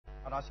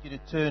I'd ask you to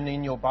turn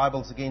in your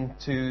Bibles again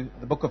to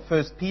the book of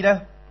 1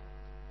 Peter.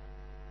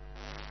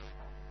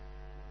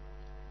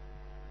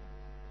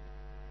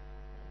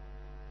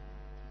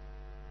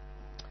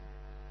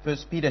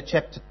 First Peter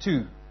chapter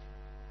 2.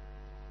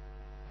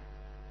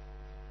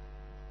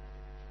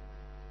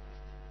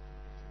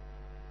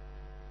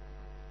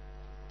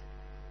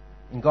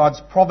 In God's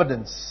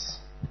providence,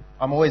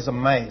 I'm always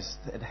amazed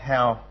at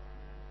how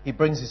He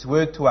brings His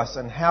word to us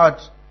and how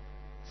it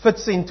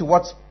fits into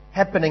what's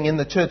happening in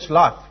the church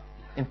life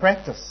in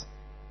practice.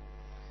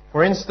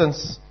 For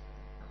instance,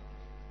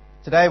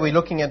 today we're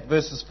looking at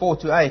verses 4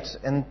 to 8,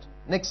 and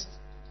next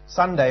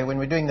Sunday when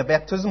we're doing the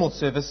baptismal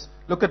service,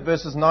 look at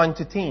verses 9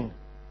 to 10.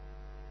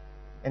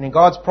 And in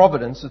God's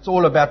providence, it's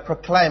all about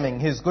proclaiming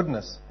His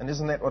goodness. And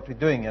isn't that what we're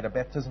doing at a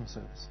baptism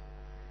service?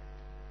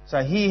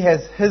 So He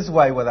has His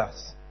way with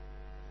us.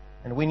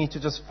 And we need to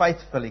just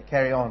faithfully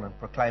carry on and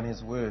proclaim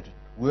His word,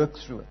 work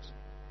through it.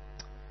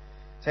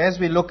 So as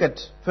we look at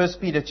 1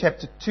 Peter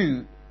chapter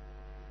 2,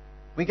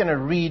 we're going to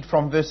read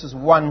from verses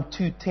 1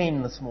 to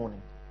 10 this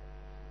morning.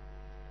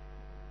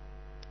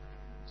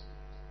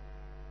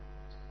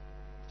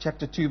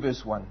 Chapter 2,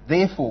 verse 1.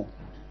 Therefore,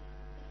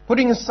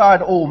 putting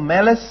aside all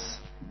malice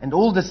and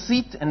all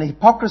deceit and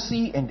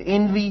hypocrisy and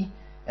envy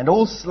and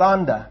all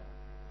slander,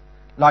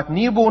 like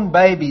newborn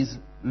babies,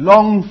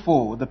 long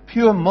for the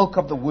pure milk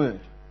of the word,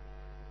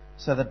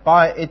 so that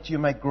by it you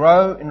may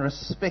grow in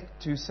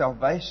respect to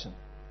salvation,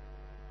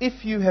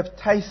 if you have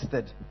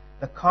tasted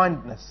the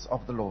kindness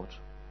of the Lord.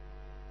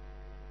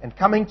 And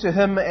coming to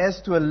Him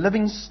as to a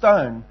living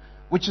stone,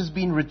 which has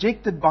been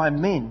rejected by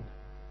men,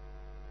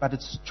 but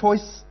is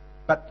choice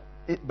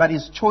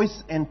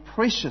and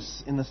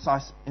precious in the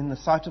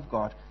sight of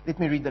God. Let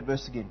me read that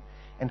verse again.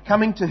 And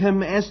coming to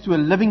Him as to a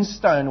living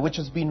stone, which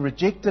has been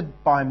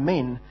rejected by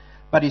men,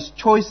 but is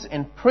choice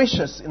and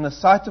precious in the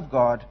sight of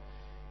God,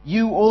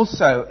 you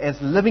also,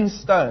 as living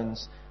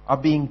stones, are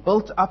being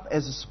built up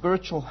as a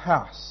spiritual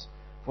house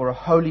for a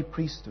holy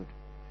priesthood,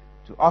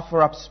 to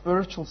offer up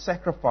spiritual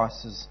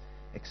sacrifices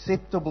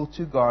acceptable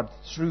to God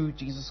through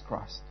Jesus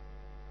Christ.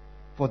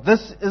 For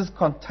this is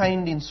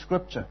contained in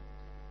Scripture.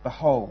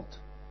 Behold,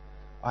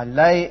 I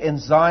lay in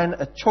Zion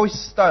a choice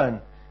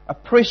stone, a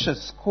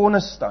precious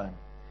cornerstone,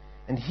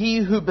 and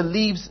he who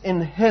believes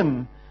in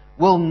Him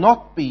will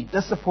not be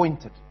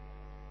disappointed.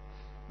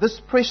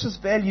 This precious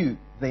value,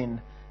 then,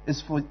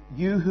 is for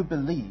you who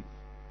believe.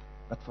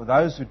 But for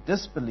those who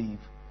disbelieve,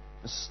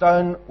 the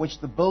stone which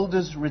the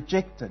builders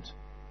rejected,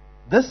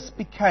 this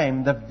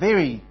became the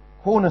very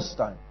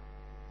cornerstone,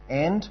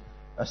 and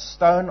a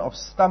stone of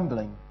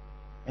stumbling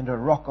and a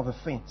rock of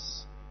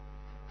offense.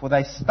 For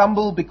they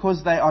stumble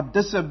because they are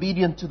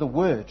disobedient to the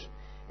word,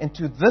 and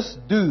to this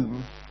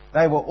doom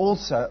they were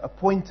also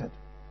appointed.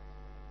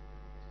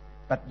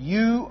 But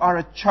you are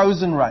a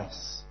chosen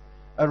race,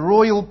 a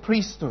royal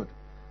priesthood,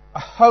 a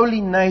holy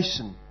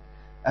nation,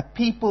 a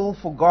people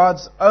for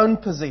God's own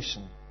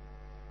possession,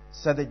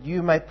 so that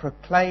you may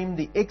proclaim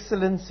the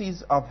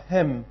excellencies of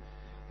Him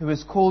who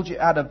has called you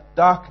out of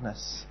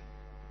darkness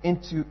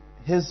into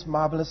His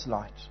marvelous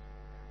light.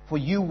 For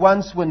you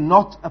once were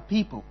not a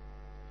people,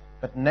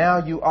 but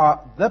now you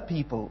are the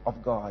people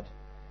of God.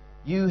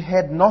 You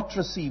had not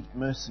received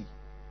mercy,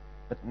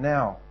 but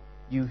now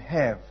you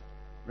have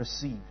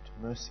received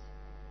mercy.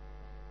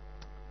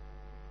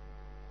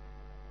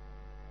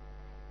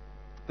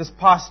 This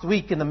past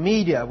week in the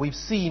media, we've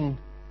seen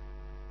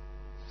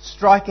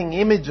striking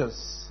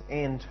images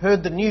and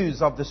heard the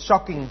news of the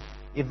shocking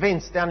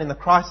events down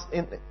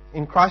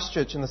in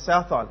Christchurch in the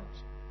South Island,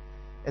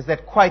 as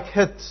that quake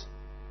hit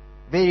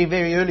very,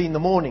 very early in the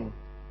morning.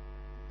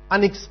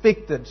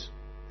 Unexpected.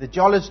 The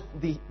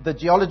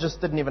geologists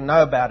didn't even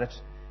know about it.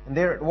 And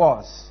there it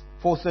was,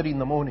 4:30 in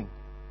the morning.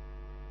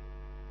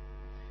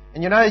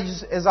 And you know,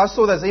 as I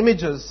saw those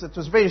images, it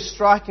was very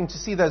striking to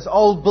see those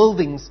old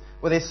buildings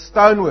with their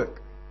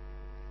stonework.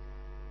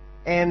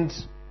 And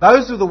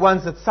those were the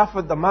ones that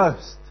suffered the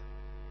most.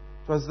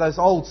 It was those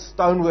old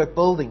stonework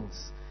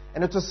buildings.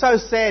 And it was so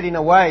sad in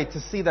a way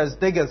to see those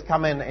diggers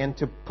come in and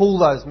to pull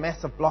those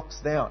massive blocks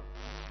down.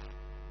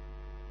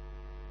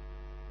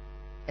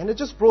 And it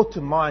just brought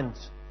to mind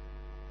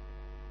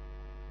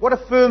what a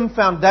firm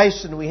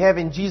foundation we have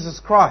in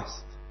Jesus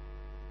Christ.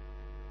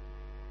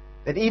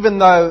 That even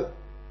though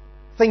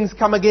things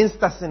come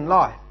against us in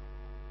life,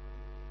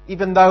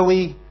 even though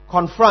we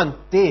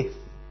confront death,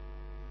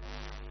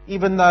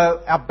 even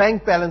though our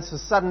bank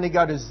balances suddenly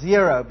go to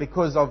zero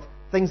because of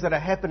things that are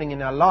happening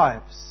in our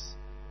lives,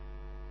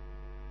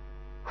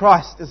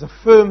 Christ is a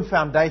firm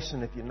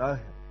foundation if you know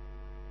Him.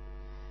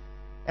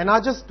 And I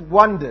just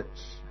wondered,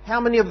 how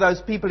many of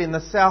those people in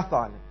the South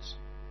Island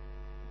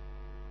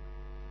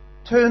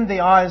turned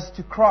their eyes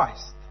to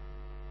Christ?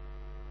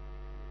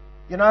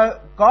 You know,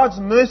 God's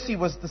mercy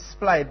was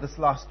displayed this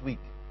last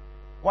week.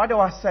 Why do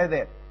I say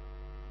that?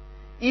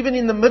 Even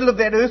in the middle of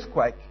that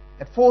earthquake,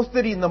 at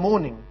 4:30 in the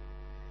morning,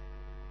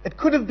 it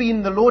could have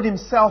been the Lord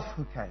Himself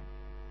who came,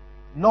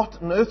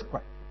 not an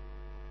earthquake.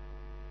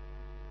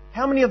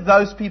 How many of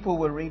those people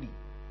were ready?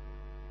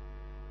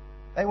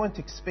 They weren't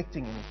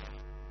expecting anything.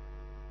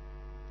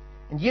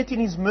 And yet in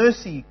His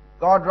mercy,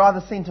 God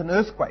rather sent an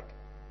earthquake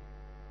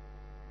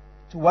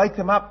to wake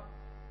them up.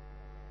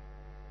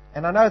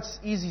 And I know it's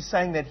easy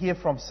saying that here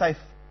from safe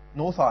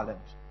North Island,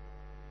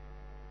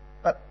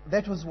 but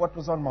that was what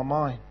was on my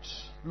mind.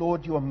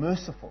 Lord, You are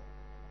merciful.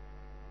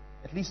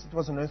 At least it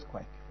was an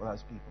earthquake for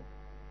those people.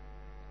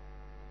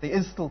 There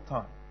is still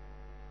time.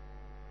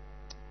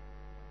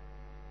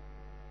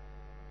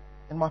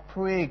 And my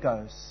prayer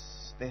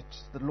goes that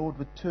the Lord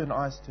would turn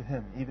eyes to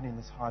Him even in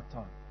this hard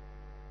time.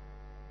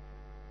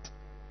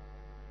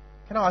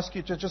 Can I ask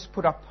you to just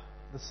put up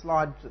the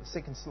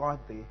second slide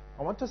there?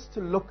 I want us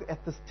to look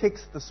at this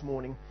text this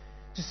morning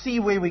to see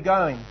where we're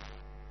going.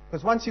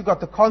 Because once you've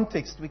got the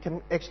context, we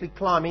can actually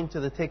climb into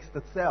the text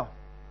itself.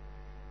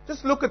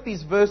 Just look at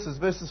these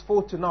verses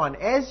 4 to 9.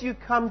 As you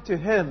come to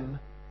Him,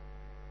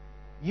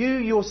 you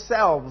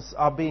yourselves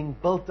are being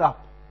built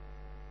up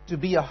to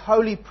be a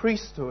holy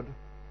priesthood,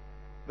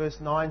 verse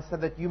 9, so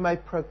that you may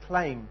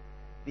proclaim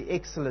the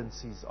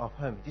excellencies of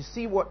Him. Do you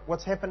see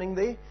what's happening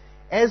there?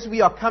 As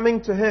we are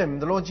coming to Him,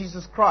 the Lord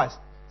Jesus Christ,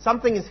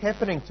 something is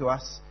happening to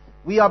us.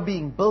 We are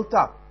being built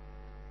up.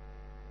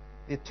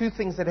 There are two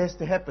things that has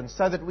to happen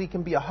so that we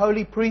can be a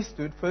holy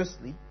priesthood,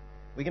 firstly.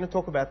 We're going to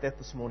talk about that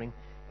this morning.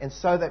 And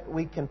so that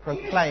we can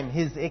proclaim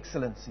His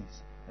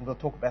excellencies. And we'll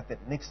talk about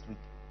that next week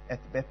at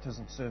the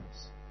baptism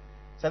service.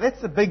 So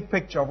that's the big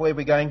picture of where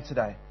we're going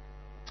today.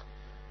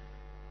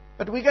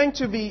 But we're going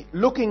to be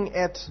looking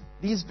at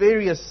these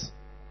various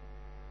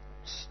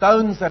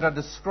stones that are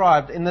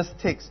described in this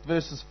text,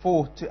 verses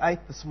 4 to 8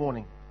 this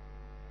morning.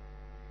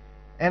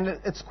 And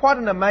it's quite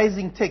an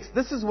amazing text.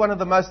 This is one of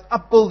the most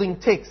upbuilding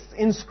texts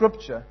in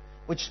Scripture,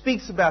 which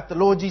speaks about the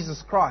Lord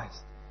Jesus Christ,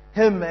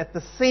 Him at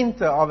the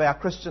center of our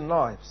Christian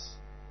lives.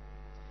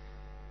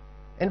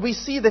 And we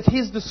see that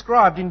He's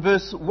described in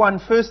verse 1,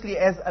 firstly,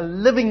 as a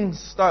living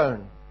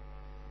stone.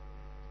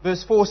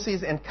 Verse 4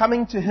 says, and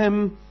coming to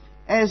Him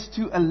as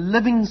to a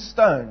living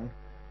stone,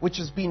 which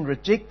has been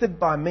rejected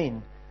by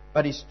men,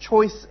 but is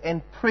choice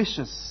and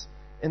precious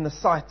in the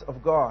sight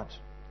of God.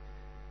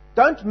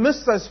 Don't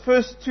miss those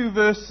first two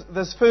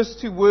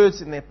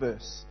words in that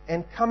verse.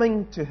 And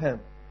coming to Him.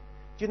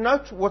 Do you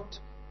note what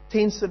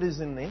tense it is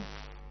in there?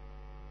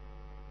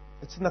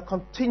 It's in the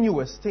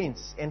continuous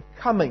tense. And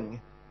coming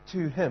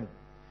to Him.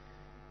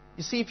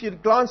 You see, if you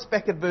glance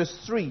back at verse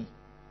 3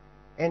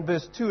 and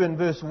verse 2 and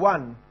verse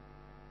 1,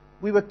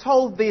 we were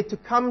told there to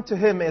come to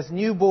Him as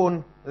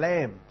newborn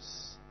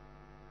lambs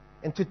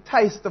and to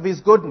taste of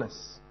His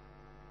goodness,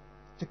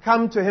 to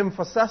come to Him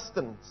for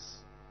sustenance.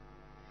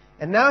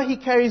 And now he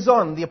carries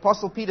on, the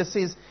Apostle Peter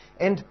says,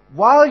 and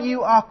while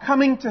you are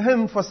coming to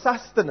Him for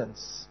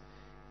sustenance,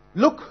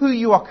 look who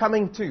you are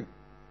coming to.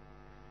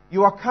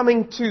 You are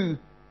coming to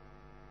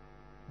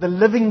the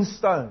living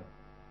stone.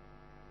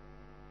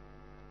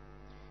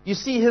 You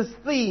see, his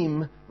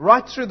theme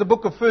right through the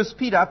book of 1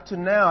 Peter up to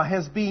now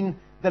has been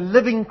the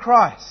living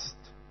Christ.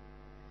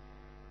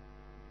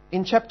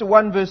 In chapter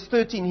 1 verse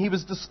 13, He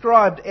was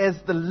described as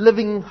the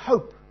living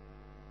hope.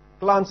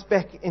 Glance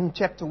back in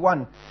chapter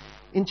 1.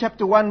 In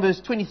chapter 1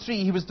 verse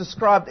 23, He was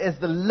described as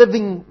the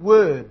living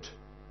Word.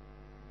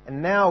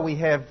 And now we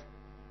have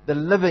the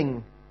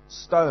living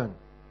stone.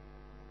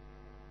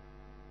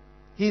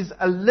 He's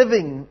a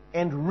living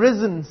and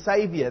risen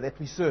Savior that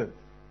we serve.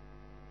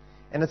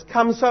 And it's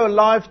come so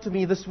alive to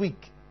me this week.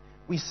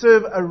 We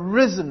serve a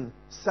risen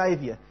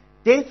Savior.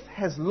 Death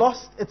has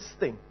lost its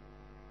sting.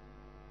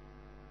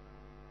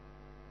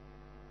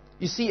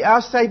 You see,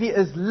 our Savior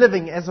is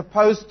living as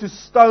opposed to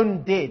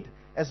stone dead,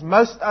 as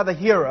most other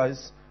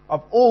heroes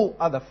of all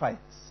other faiths.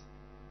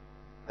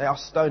 They are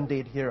stone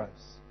dead heroes.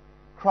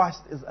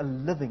 Christ is a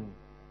living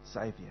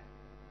Savior.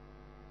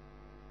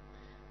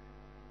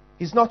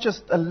 He's not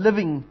just a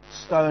living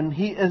stone.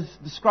 He is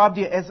described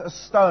here as a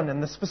stone.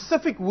 And the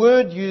specific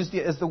word used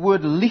here is the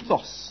word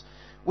lithos,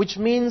 which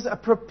means a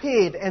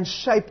prepared and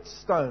shaped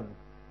stone.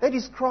 That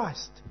is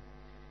Christ.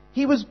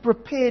 He was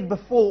prepared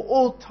before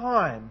all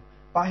time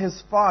by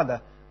His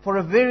Father for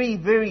a very,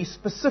 very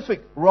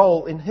specific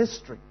role in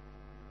history.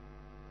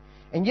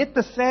 And yet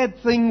the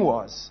sad thing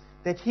was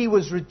that He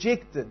was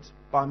rejected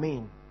by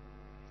men.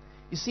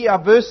 You see,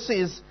 our verse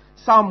says,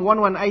 Psalm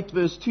 118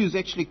 verse 2 is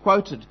actually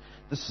quoted.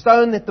 The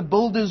stone that the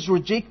builders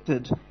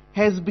rejected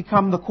has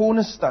become the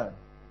cornerstone.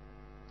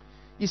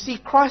 You see,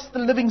 Christ the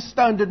living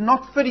stone did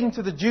not fit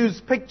into the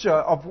Jews' picture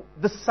of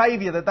the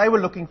Savior that they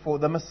were looking for,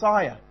 the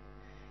Messiah.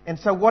 And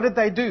so what did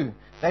they do?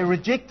 They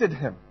rejected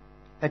Him.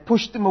 They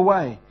pushed Him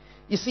away.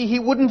 You see, He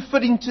wouldn't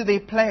fit into their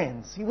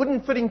plans. He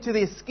wouldn't fit into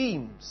their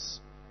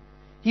schemes.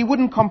 He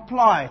wouldn't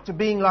comply to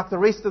being like the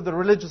rest of the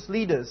religious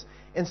leaders.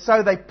 And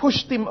so they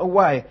pushed Him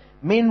away.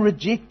 Men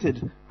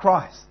rejected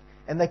Christ.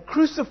 And they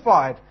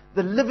crucified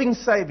the living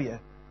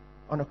Savior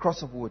on a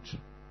cross of wood.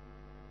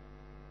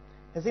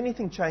 Has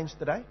anything changed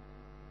today?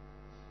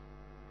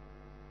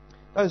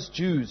 Those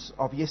Jews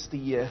of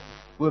yesteryear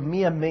were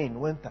mere men,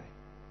 weren't they?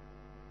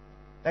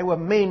 They were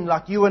men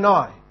like you and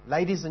I.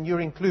 Ladies, and you're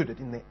included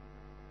in that.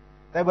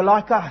 They were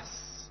like us.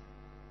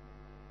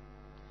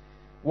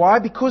 Why?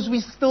 Because we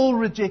still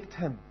reject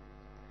Him.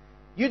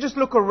 You just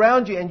look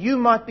around you, and you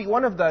might be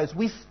one of those.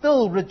 We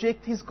still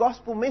reject His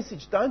gospel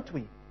message, don't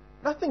we?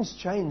 Nothing's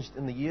changed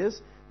in the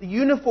years. The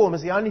uniform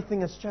is the only thing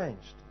that's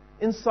changed.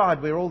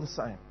 Inside, we're all the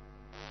same.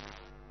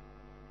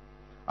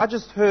 I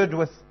just heard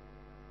with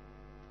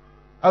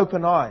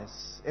open eyes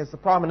as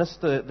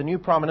the new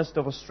Prime Minister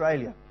of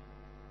Australia,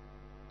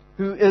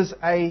 who is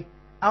an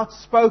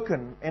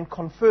outspoken and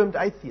confirmed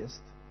atheist,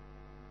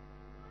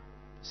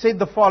 said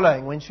the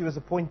following when she was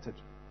appointed.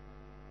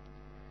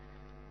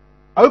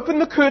 Open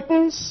the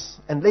curtains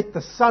and let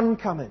the sun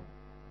come in.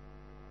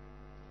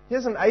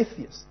 Here's an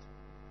atheist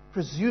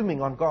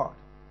presuming on God.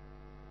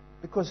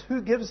 Because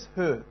who gives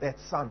her that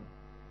sun?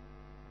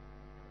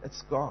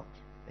 It's God.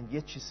 And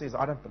yet she says,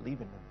 I don't believe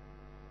in Him.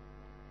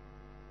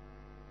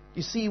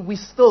 You see, we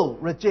still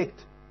reject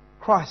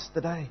Christ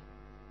today.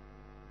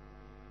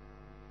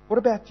 What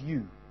about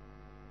you?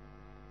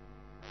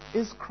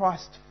 Is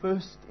Christ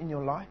first in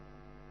your life?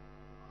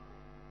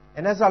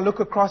 And as I look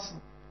across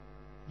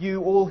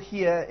you all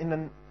here in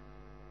the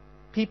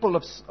people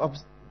of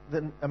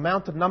the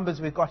amount of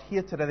numbers we've got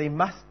here today, there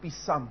must be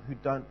some who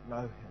don't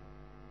know Him.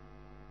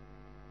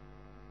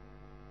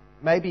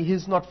 Maybe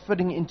He's not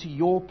fitting into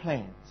your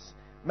plans.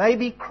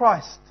 Maybe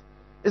Christ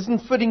isn't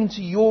fitting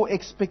into your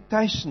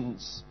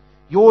expectations,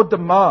 your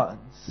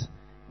demands.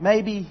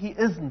 Maybe He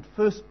isn't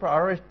first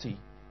priority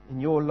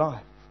in your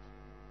life.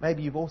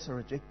 Maybe you've also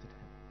rejected Him.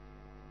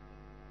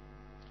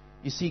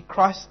 You see,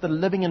 Christ, the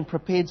living and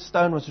prepared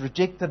stone, was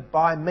rejected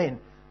by men.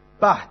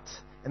 But,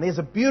 and there's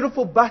a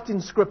beautiful but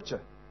in Scripture.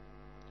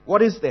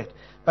 What is that?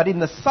 But in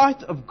the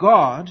sight of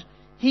God,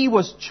 He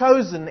was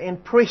chosen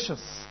and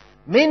precious.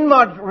 Men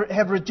might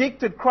have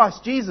rejected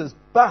Christ Jesus,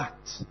 but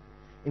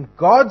in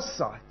God's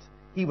sight,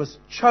 He was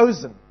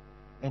chosen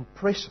and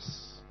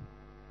precious.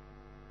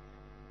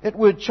 That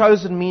word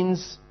chosen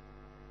means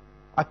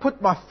I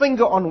put my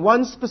finger on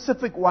one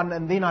specific one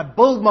and then I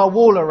build my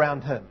wall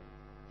around him.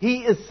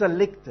 He is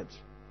selected.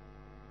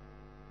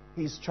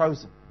 He's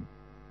chosen.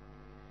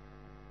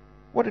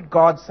 What did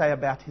God say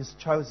about His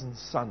chosen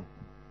Son?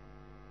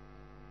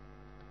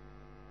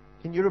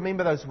 Can you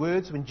remember those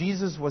words when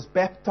Jesus was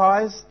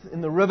baptized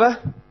in the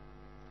river?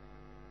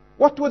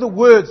 What were the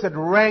words that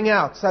rang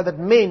out so that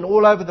men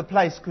all over the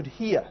place could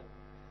hear?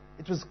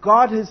 It was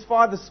God, His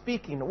Father,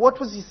 speaking. What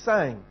was He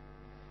saying?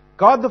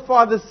 God the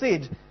Father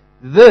said,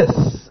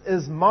 "This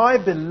is my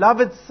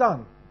beloved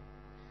Son,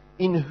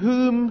 in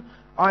whom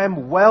I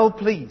am well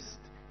pleased."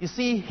 You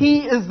see,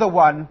 He is the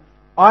one.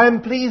 I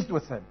am pleased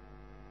with Him.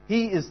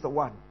 He is the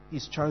one.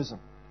 He's chosen.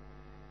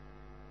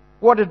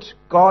 What did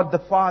God the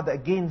Father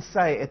again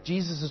say at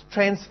Jesus'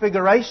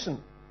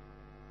 transfiguration?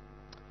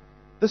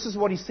 This is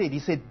what He said. He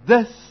said,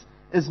 "This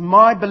is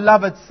my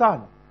beloved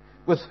Son,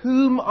 with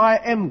whom I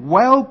am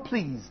well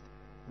pleased.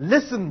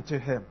 Listen to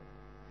Him."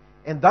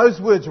 And those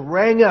words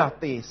rang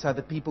out there so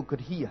that people could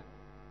hear.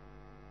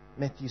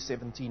 Matthew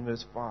 17,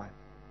 verse 5.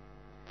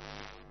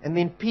 And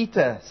then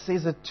Peter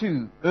says it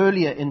too,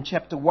 earlier in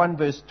chapter 1,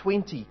 verse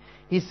 20.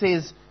 He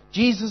says,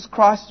 Jesus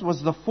Christ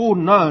was the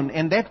foreknown,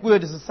 and that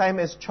word is the same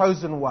as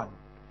chosen one.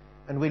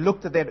 And we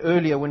looked at that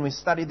earlier when we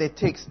studied that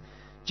text.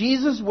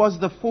 Jesus was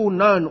the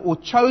foreknown, or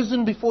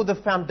chosen before the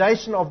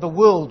foundation of the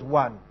world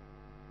one.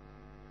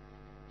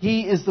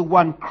 He is the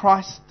one,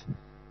 Christ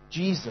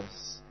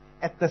Jesus,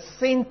 at the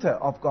center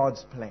of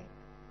God's plan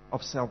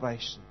of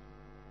salvation.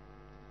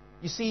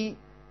 You see,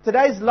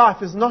 today's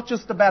life is not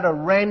just about a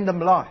random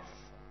life.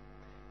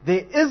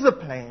 There is a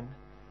plan,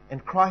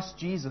 and Christ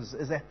Jesus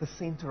is at the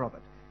center of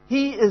it.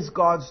 He is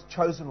God's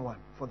chosen one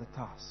for the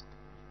task.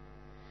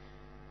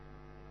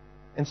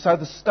 And so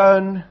the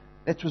stone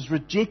that was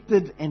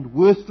rejected and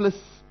worthless,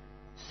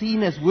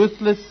 seen as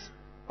worthless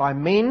by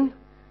men,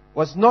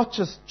 was not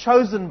just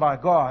chosen by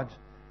God,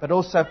 but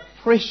also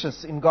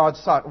precious in God's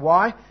sight.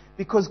 Why?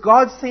 Because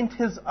God sent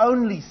His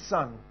only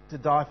Son to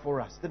die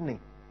for us, didn't He?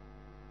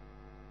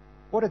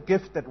 What a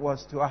gift that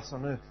was to us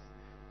on earth.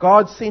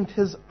 God sent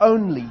His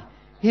only,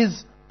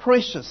 His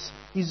precious,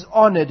 His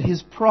honored,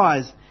 His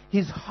prized,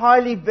 His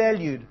highly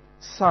valued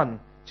Son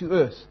to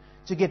earth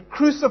to get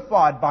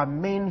crucified by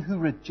men who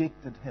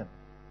rejected Him.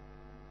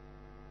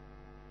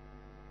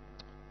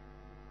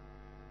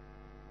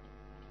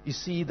 You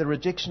see, the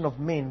rejection of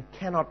men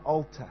cannot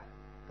alter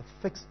the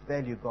fixed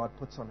value God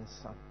puts on His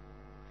Son.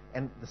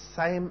 And the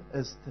same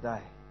is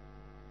today.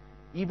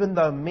 Even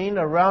though men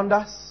around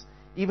us,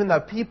 even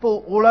though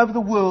people all over the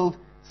world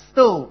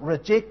still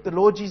reject the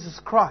Lord Jesus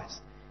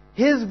Christ,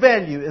 His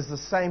value is the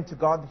same to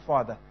God the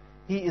Father.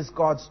 He is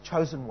God's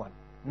chosen one.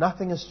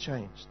 Nothing has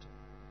changed.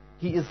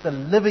 He is the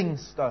living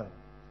stone.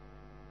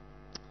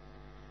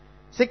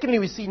 Secondly,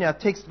 we see in our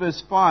text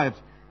verse 5,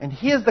 and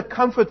here's the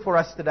comfort for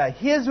us today.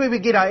 Here's where we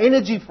get our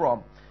energy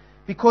from.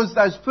 Because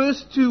those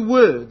first two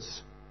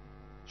words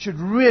should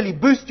really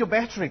boost your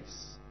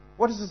batteries.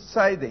 What does it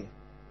say there?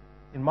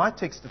 In my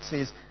text it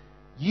says,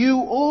 "You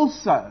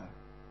also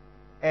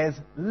as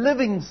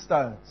living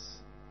stones."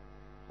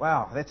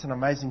 Wow, that's an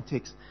amazing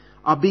text.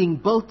 "Are being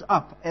built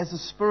up as a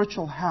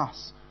spiritual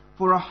house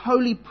for a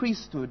holy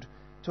priesthood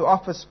to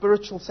offer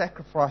spiritual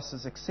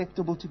sacrifices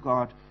acceptable to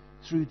God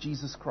through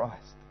Jesus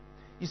Christ.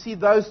 You see,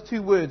 those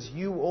two words,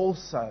 you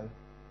also,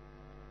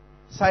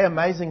 say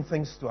amazing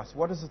things to us.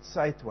 What does it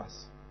say to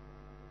us?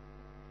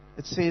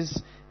 It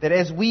says that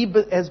as we,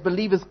 as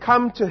believers,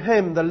 come to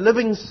Him, the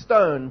living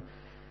stone,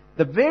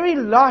 the very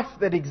life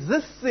that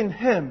exists in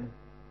Him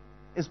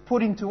is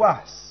put into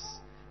us.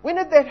 When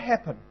did that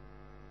happen?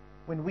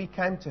 When we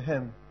came to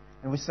Him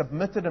and we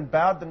submitted and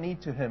bowed the knee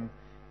to Him,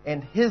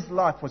 and His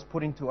life was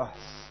put into us.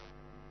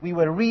 We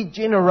were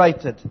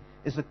regenerated,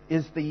 is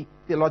the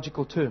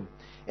theological term.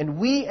 And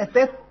we, at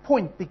that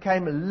point,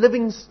 became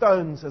living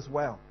stones as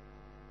well.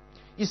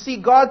 You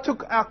see, God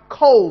took our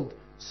cold,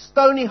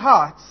 stony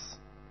hearts,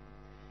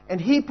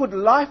 and He put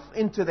life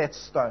into that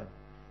stone.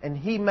 And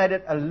He made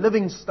it a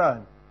living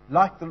stone,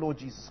 like the Lord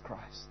Jesus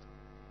Christ.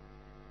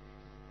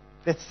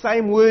 That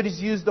same word is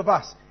used of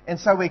us. And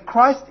so where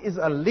Christ is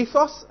a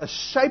lithos, a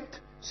shaped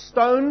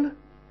stone,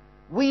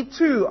 we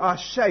too are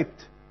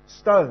shaped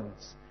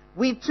stones.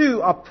 We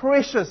too are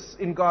precious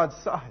in God's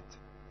sight.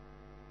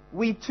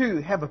 We too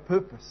have a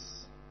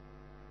purpose.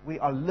 We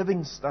are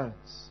living stones.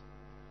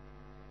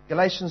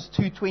 Galatians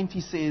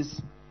 2:20 says,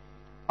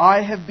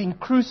 I have been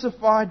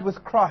crucified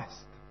with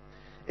Christ.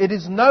 It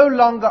is no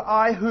longer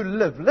I who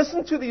live.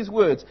 Listen to these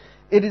words.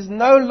 It is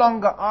no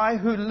longer I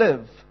who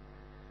live,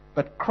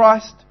 but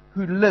Christ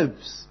who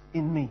lives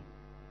in me.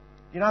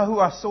 You know who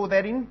I saw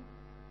that in?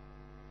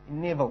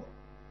 In Neville.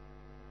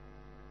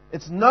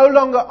 It's no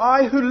longer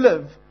I who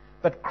live,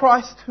 but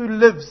Christ who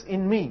lives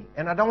in me.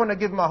 And I don't want to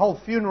give my whole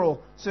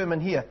funeral sermon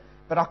here,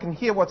 but I can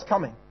hear what's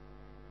coming.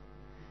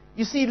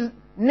 You see,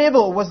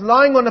 Neville was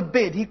lying on a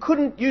bed. He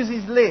couldn't use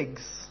his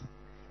legs.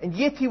 And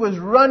yet he was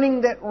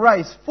running that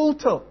race full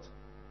tilt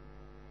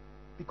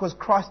because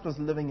Christ was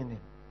living in him.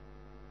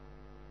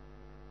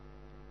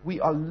 We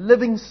are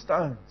living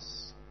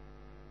stones.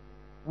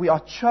 We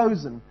are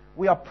chosen.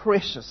 We are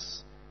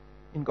precious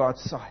in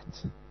God's sight.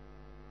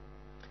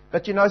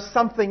 But you know,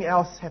 something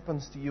else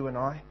happens to you and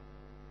I.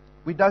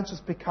 We don't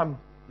just become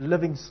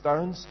living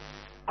stones.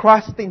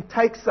 Christ then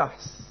takes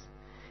us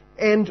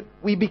and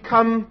we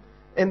become,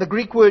 and the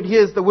Greek word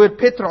here is the word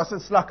petros.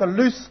 It's like a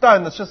loose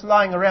stone that's just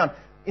lying around.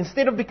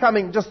 Instead of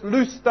becoming just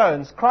loose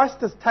stones, Christ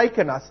has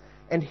taken us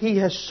and He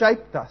has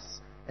shaped us.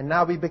 And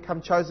now we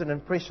become chosen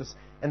and precious.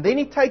 And then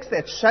He takes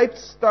that shaped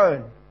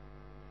stone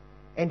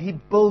and He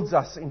builds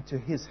us into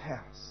His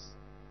house,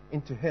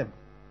 into Him.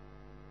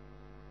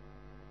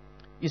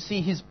 You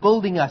see, He's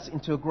building us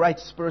into a great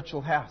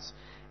spiritual house.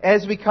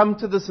 As we come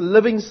to this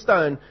living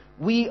stone,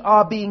 we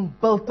are being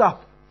built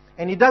up.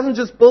 And He doesn't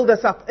just build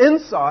us up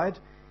inside,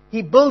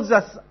 He builds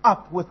us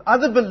up with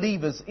other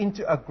believers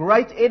into a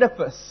great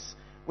edifice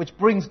which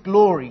brings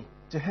glory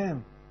to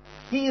Him.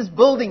 He is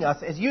building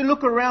us. As you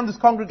look around this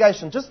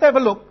congregation, just have a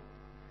look.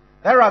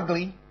 They're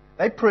ugly,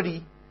 they're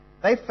pretty,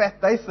 they're fat,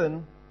 they're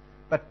thin.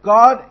 But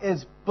God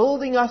is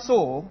building us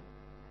all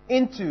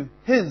into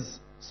His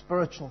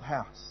spiritual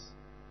house.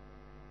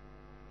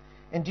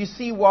 And do you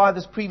see why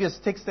this previous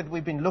text that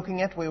we've been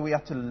looking at, where we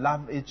are to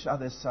love each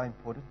other, is so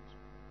important?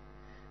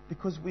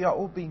 Because we are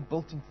all being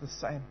built into the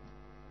same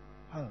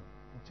home,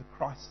 into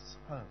Christ's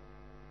home,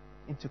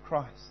 into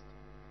Christ.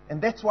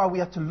 And that's why we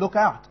are to look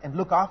out and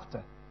look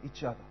after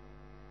each other.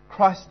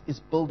 Christ is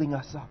building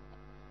us up.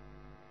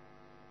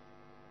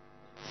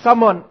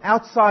 Someone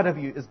outside of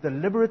you is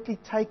deliberately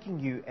taking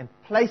you and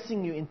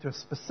placing you into a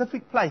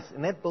specific place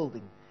in that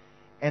building,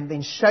 and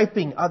then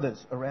shaping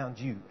others around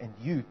you, and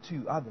you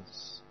to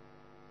others.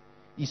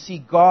 You see,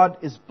 God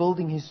is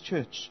building His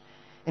church.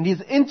 And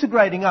He's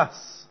integrating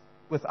us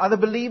with other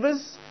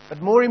believers.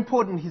 But more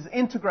important, He's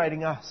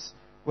integrating us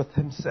with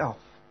Himself.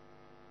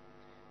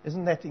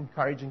 Isn't that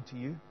encouraging to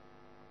you?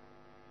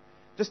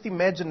 Just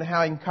imagine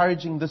how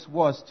encouraging this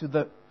was to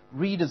the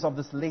readers of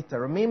this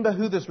letter. Remember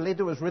who this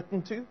letter was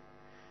written to?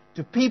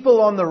 To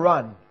people on the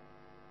run.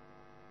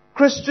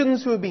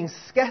 Christians who are being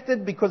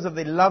scattered because of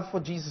their love for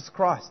Jesus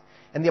Christ.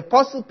 And the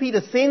Apostle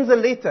Peter sends a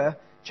letter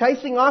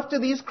chasing after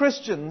these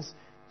Christians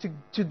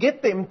to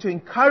get them, to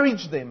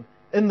encourage them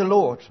in the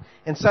Lord.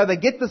 And so they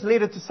get this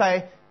letter to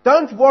say,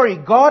 don't worry,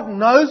 God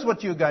knows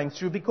what you're going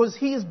through because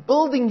He is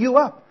building you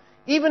up.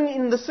 Even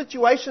in the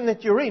situation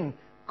that you're in,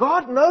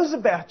 God knows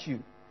about you.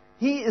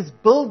 He is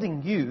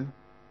building you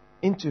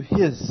into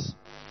His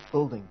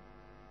building,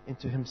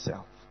 into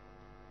Himself.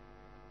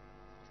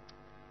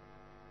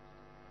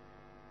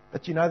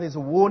 But you know, there's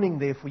a warning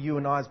there for you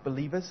and I as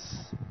believers.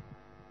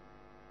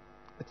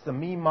 It's the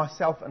me,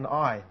 myself, and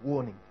I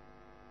warning.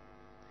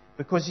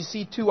 Because you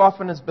see, too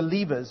often as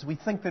believers, we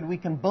think that we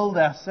can build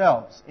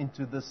ourselves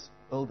into this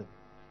building.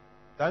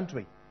 Don't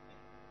we?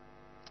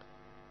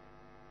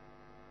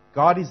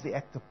 God is the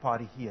active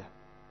party here.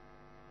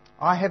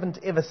 I haven't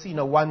ever seen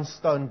a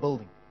one-stone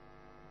building.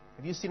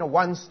 Have you seen a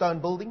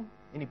one-stone building?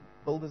 Any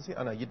builders here?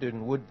 Oh no, you're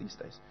doing wood these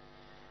days.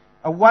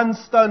 A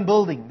one-stone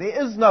building.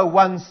 There is no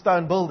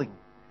one-stone building.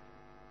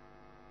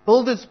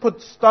 Builders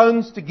put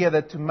stones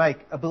together to make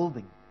a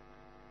building.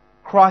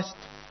 Christ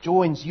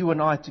joins you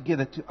and I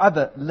together to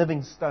other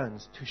living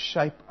stones to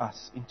shape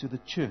us into the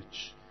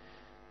church.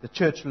 The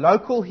church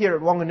local here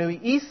at Wanganui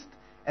East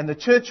and the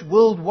church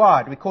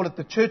worldwide. We call it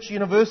the church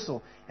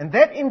universal. And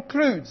that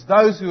includes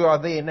those who are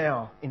there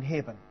now in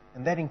heaven.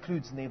 And that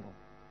includes Neville.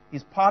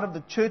 He's part of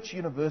the church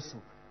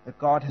universal that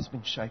God has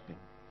been shaping.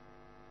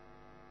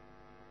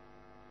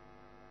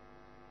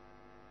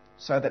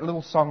 So that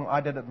little song, I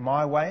Did It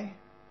My Way,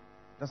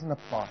 doesn't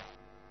apply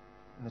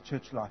in the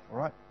church life, all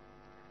right?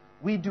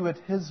 We do it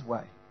His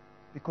way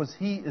because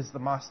He is the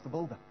master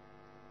builder.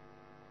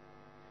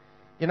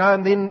 You know,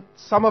 and then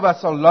some of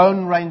us are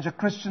Lone Ranger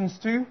Christians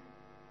too.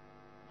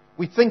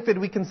 We think that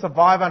we can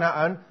survive on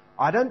our own.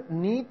 I don't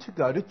need to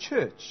go to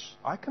church.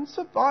 I can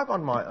survive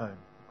on my own.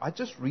 I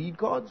just read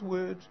God's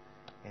Word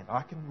and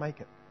I can make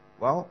it.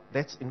 Well,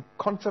 that's in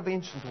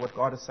contravention to what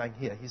God is saying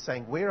here. He's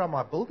saying, where am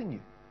I building you?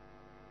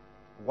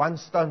 One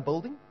stone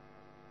building?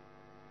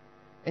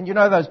 And you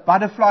know those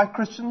butterfly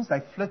Christians,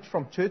 they flit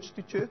from church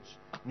to church,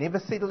 never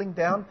settling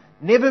down,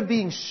 never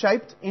being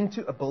shaped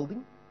into a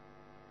building.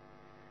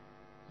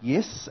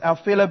 Yes, our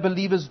fellow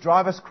believers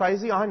drive us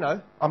crazy, I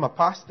know. I'm a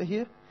pastor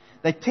here.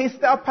 They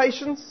test our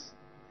patience.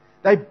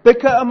 They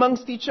bicker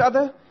amongst each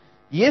other.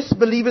 Yes,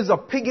 believers are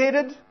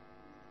pig-headed.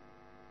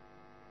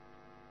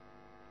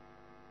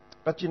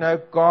 But you know,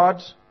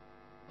 God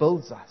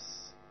builds us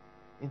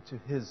into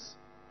His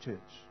church.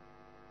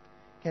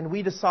 Can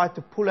we decide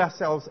to pull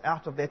ourselves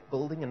out of that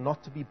building and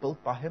not to be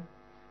built by Him?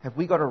 Have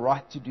we got a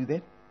right to do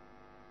that?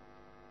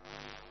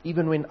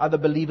 Even when other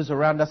believers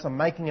around us are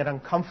making it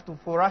uncomfortable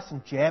for us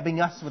and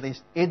jabbing us with their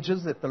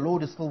edges that the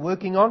Lord is still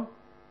working on?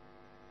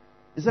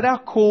 Is it our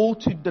call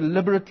to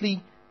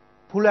deliberately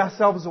pull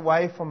ourselves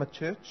away from a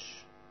church?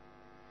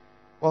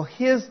 Well,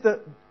 here's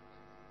the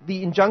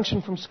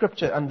injunction from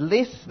Scripture.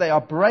 Unless they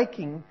are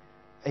breaking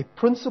a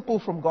principle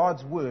from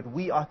God's Word,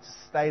 we are to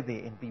stay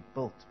there and be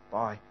built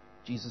by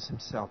Jesus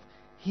Himself.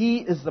 He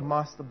is the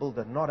master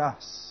builder, not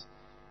us.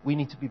 We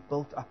need to be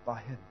built up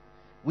by Him.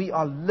 We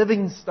are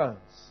living stones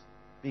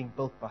being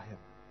built by Him.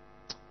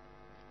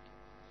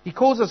 He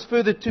calls us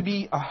further to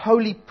be a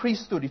holy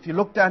priesthood. If you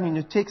look down in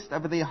your text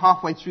over there,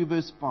 halfway through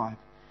verse 5,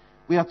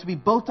 we are to be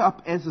built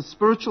up as a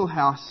spiritual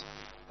house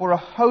for a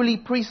holy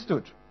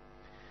priesthood.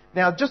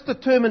 Now, just the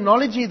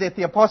terminology that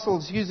the apostle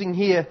is using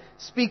here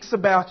speaks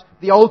about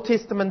the Old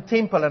Testament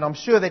temple, and I'm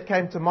sure that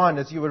came to mind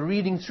as you were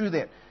reading through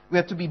that. We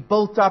are to be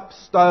built up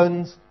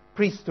stones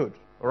priesthood.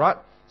 All right?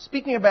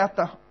 Speaking about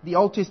the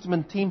Old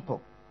Testament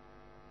temple.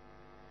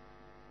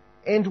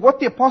 And what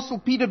the Apostle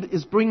Peter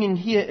is bringing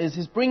here is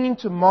he's bringing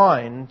to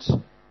mind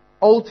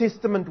Old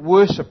Testament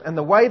worship and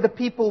the way the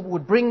people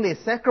would bring their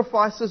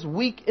sacrifices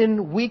week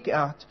in, week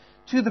out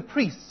to the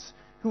priests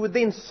who would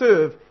then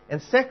serve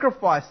and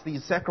sacrifice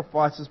these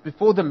sacrifices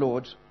before the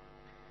Lord.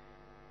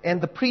 And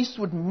the priests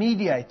would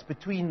mediate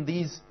between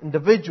these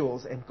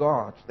individuals and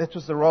God. That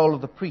was the role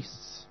of the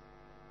priests.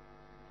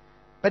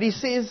 But he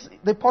says,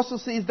 the apostle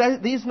says,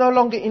 there's no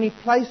longer any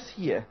place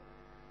here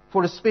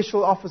for a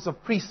special office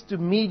of priests to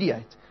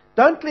mediate.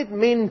 Don't let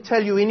men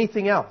tell you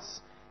anything else.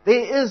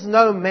 There is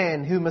no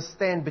man who must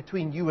stand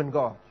between you and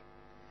God.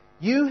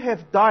 You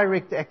have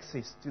direct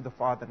access to the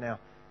Father now.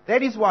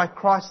 That is why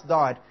Christ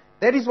died.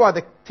 That is why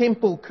the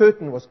temple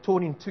curtain was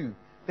torn in two.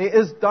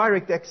 There is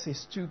direct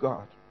access to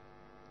God.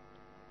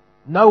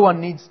 No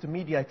one needs to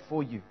mediate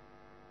for you.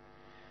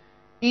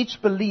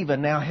 Each believer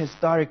now has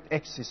direct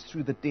access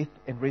through the death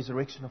and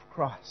resurrection of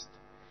Christ.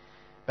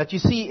 But you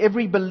see,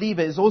 every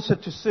believer is also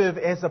to serve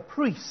as a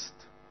priest.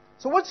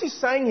 So what's he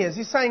saying here? Is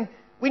he saying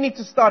we need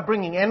to start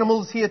bringing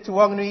animals here to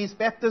Whanganui East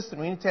Baptist and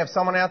we need to have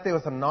someone out there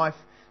with a knife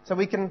so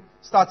we can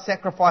start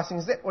sacrificing?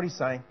 Is that what he's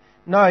saying?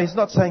 No, he's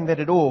not saying that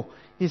at all.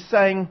 He's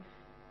saying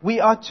we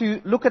are to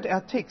look at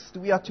our text.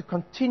 We are to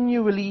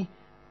continually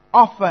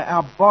offer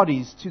our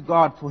bodies to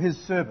God for His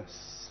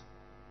service.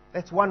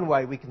 That's one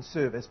way we can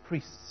serve as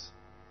priests.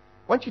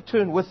 Won't you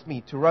turn with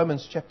me to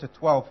Romans chapter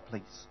 12,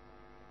 please?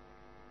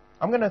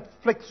 I'm going to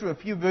flick through a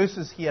few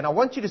verses here, and I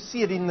want you to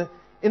see it in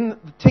the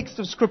text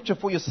of Scripture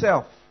for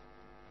yourself.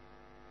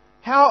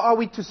 How are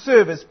we to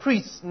serve as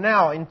priests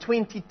now in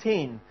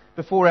 2010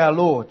 before our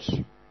Lord?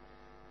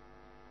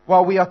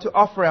 Well, we are to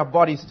offer our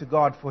bodies to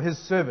God for His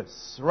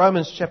service.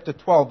 Romans chapter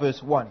 12,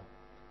 verse 1.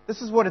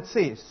 This is what it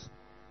says.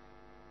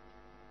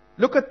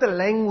 Look at the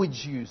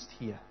language used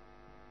here.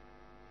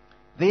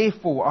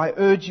 Therefore, I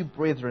urge you,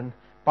 brethren,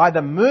 by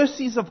the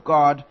mercies of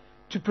God,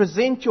 to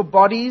present your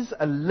bodies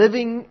a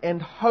living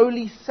and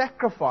holy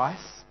sacrifice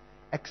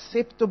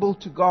acceptable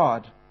to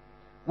God,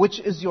 which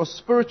is your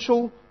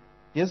spiritual,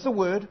 here's the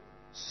word,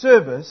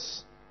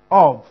 service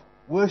of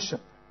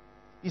worship.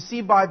 You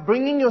see, by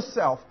bringing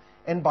yourself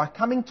and by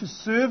coming to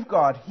serve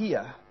God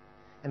here,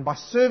 and by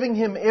serving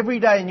Him every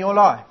day in your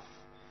life,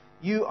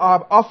 you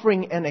are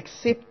offering an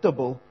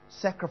acceptable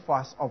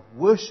sacrifice of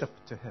worship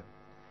to Him.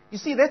 You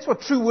see, that's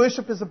what true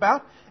worship is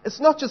about. It's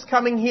not just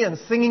coming here and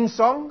singing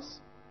songs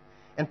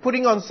and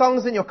putting on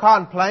songs in your car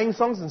and playing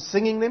songs and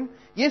singing them.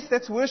 Yes,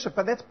 that's worship,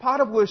 but that's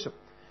part of worship.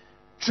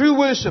 True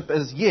worship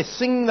is, yes,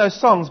 singing those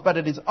songs, but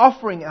it is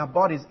offering our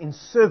bodies in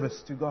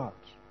service to God.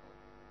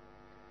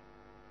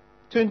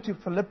 Turn to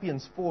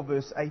Philippians 4,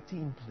 verse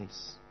 18,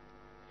 please.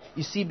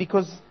 You see,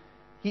 because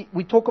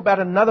we talk about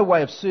another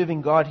way of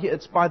serving God here.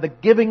 It's by the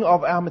giving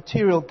of our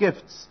material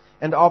gifts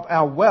and of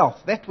our wealth,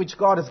 that which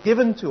God has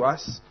given to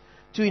us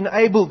to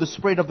enable the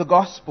spread of the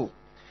gospel.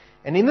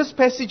 And in this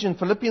passage in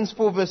Philippians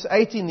 4 verse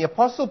 18, the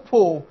Apostle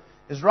Paul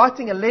is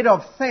writing a letter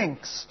of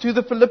thanks to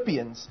the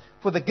Philippians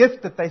for the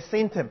gift that they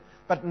sent him.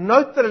 But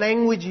note the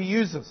language he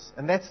uses,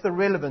 and that's the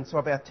relevance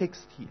of our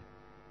text here.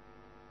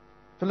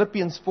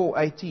 Philippians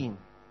 4:18.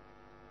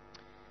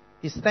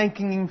 He's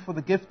thanking him for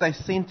the gift they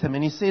sent him,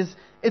 and he says,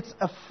 it's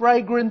a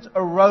fragrant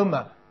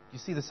aroma. You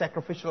see the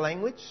sacrificial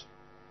language?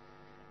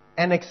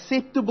 An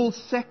acceptable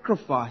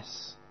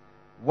sacrifice,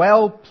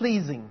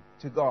 well-pleasing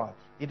to God.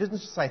 He didn't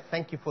just say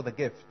thank you for the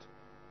gift.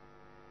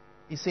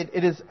 He said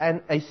it is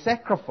a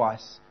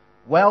sacrifice,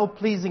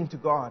 well-pleasing to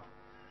God.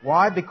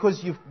 Why?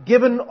 Because you've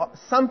given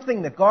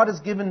something that God has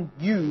given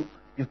you,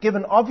 you've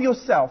given of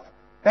yourself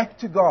back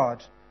to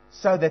God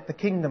so that the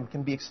kingdom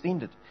can be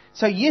extended.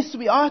 So yes,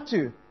 we are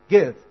to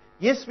give.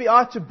 Yes, we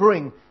are to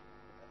bring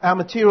our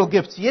material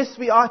gifts. Yes,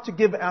 we are to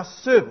give our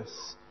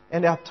service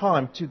and our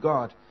time to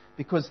God,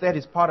 because that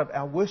is part of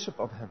our worship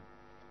of Him.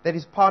 That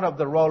is part of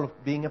the role of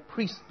being a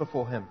priest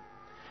before Him.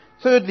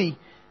 Thirdly,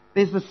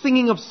 there's the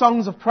singing of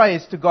songs of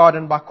praise to God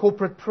and by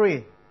corporate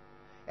prayer.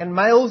 And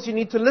males, you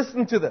need to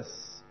listen to this.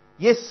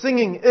 Yes,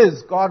 singing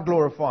is God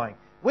glorifying.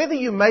 Whether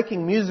you're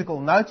making musical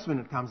notes when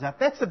it comes out,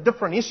 that's a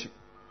different issue.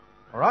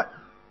 Alright?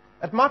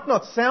 It might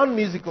not sound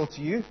musical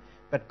to you,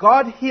 but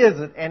God hears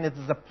it, and it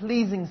is a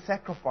pleasing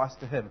sacrifice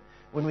to Him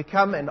when we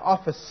come and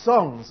offer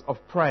songs of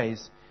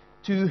praise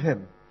to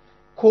Him.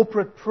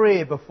 Corporate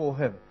prayer before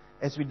Him,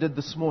 as we did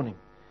this morning.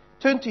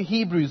 Turn to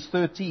Hebrews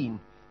 13.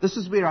 This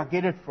is where I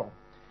get it from.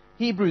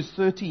 Hebrews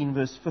 13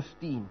 verse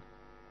 15.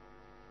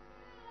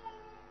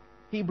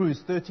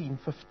 Hebrews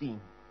 13:15.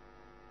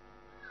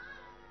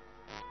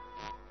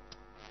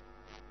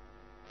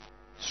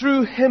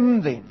 Through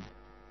Him then,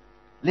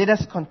 let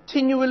us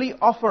continually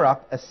offer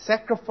up a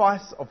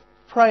sacrifice of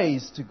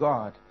praise to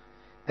God.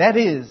 That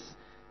is,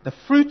 the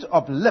fruit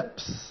of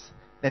lips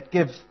that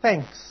give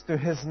thanks to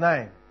His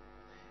name.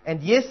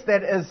 And yes,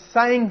 that is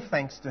saying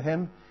thanks to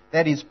Him.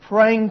 That is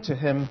praying to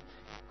Him.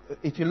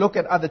 If you look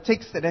at other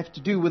texts that have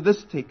to do with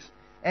this text.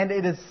 And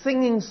it is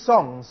singing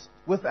songs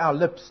with our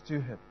lips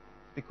to Him,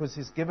 because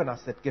He's given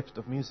us that gift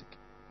of music.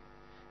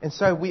 And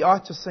so we are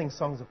to sing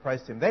songs of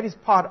praise to Him. That is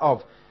part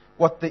of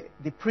what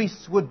the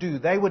priests would do.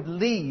 They would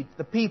lead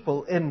the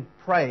people in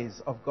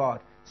praise of God,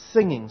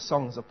 singing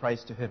songs of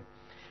praise to Him.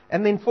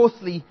 And then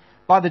fourthly,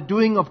 by the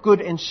doing of good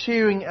and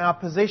sharing our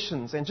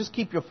possessions. And just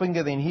keep your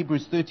finger there in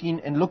Hebrews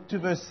 13 and look to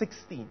verse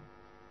 16.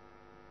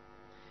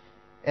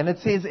 And it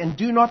says, and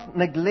do not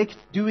neglect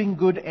doing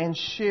good and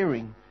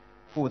sharing,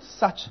 for with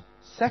such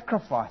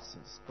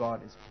sacrifices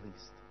God is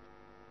pleased.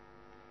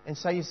 And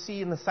so you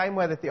see, in the same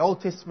way that the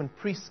Old Testament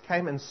priests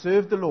came and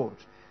served the Lord,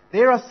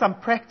 there are some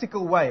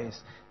practical ways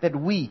that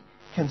we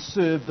can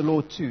serve the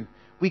Lord too.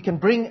 We can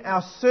bring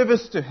our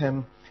service to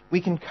Him.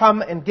 We can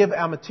come and give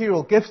our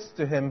material gifts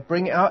to Him,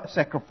 bring our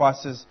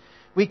sacrifices.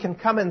 We can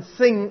come and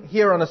sing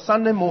here on a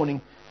Sunday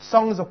morning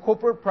songs of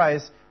corporate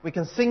praise. We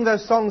can sing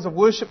those songs of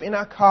worship in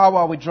our car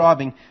while we're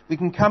driving. We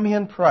can come here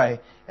and pray,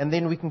 and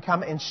then we can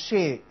come and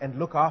share and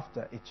look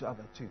after each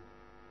other too.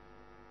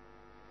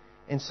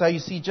 And so you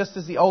see, just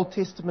as the Old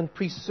Testament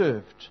priests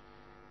served,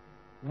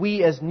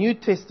 we as New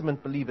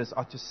Testament believers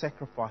are to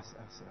sacrifice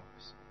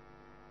ourselves.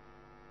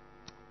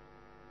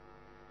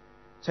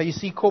 So you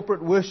see,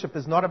 corporate worship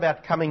is not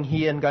about coming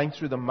here and going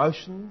through the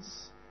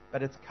motions,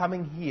 but it's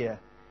coming here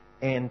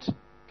and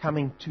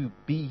coming to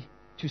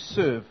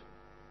serve,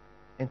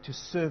 and to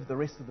serve the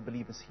rest of the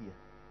believers here.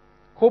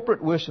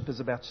 Corporate worship is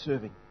about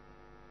serving.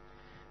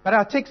 But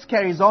our text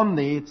carries on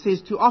there. It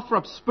says to offer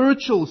up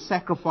spiritual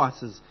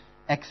sacrifices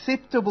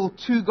acceptable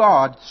to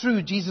God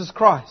through Jesus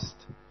Christ.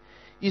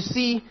 You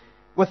see,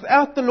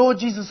 without the Lord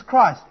Jesus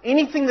Christ,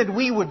 anything that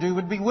we would do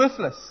would be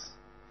worthless.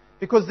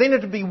 Because then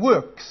it would be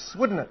works,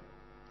 wouldn't it?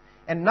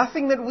 And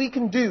nothing that we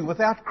can do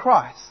without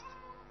Christ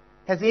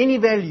has any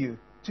value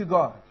to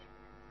God.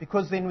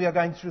 Because then we are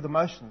going through the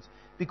motions.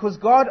 Because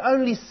God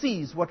only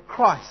sees what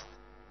Christ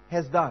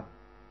has done.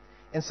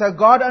 And so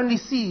God only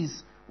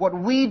sees what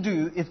we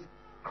do if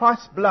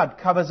Christ's blood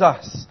covers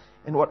us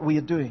and what we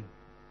are doing.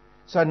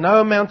 So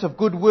no amount of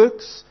good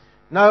works,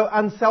 no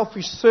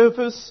unselfish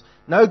service,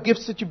 no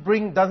gifts that you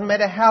bring, doesn't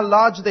matter how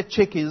large that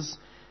check is,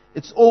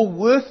 it's all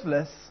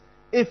worthless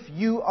if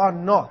you are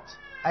not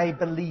a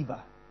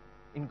believer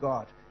in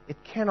God. It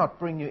cannot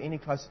bring you any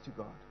closer to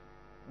God.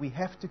 We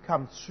have to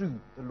come through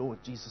the Lord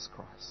Jesus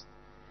Christ.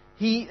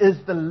 He is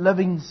the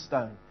living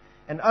stone.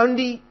 And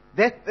only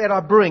that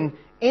I bring,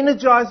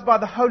 energized by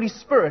the Holy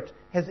Spirit,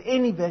 has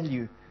any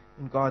value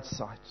in God's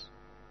sight.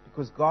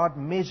 Because God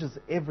measures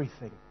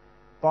everything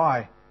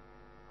by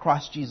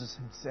Christ Jesus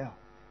Himself.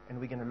 And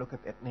we're going to look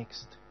at that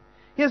next.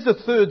 Here's the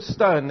third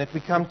stone that we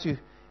come to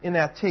in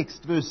our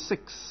text, verse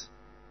 6.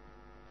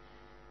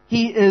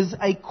 He is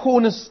a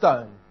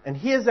cornerstone. And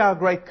here's our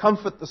great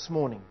comfort this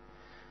morning.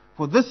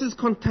 For this is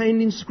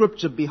contained in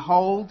Scripture.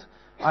 Behold,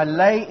 I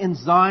lay in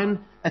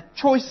Zion a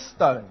choice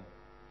stone,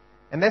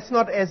 And that's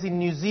not as in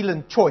New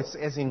Zealand choice,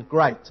 as in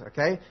great,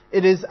 okay?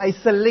 It is a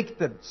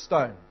selected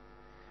stone,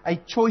 a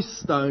choice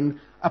stone,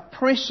 a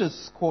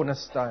precious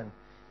cornerstone.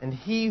 And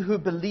he who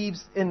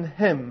believes in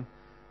him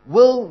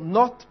will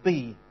not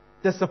be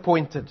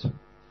disappointed.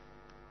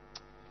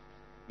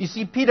 You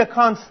see, Peter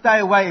can't stay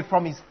away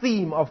from his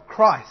theme of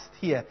Christ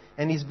here.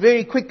 And he's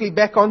very quickly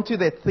back onto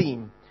that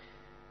theme.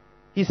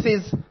 He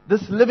says,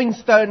 this living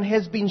stone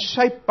has been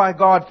shaped by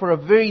God for a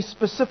very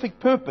specific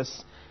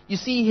purpose. You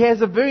see, he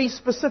has a very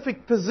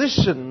specific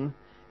position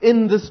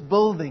in this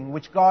building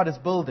which God is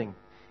building.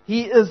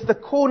 He is the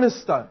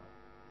cornerstone.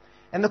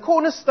 And the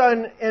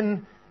cornerstone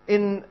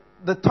in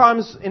the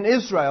times in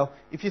Israel,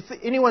 if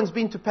anyone's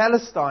been to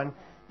Palestine,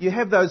 you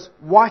have those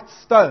white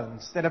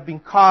stones that have been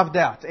carved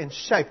out and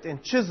shaped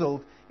and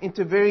chiseled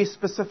into very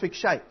specific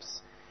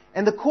shapes.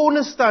 And the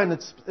cornerstone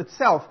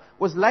itself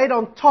was laid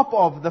on top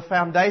of the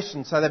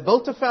foundation. So they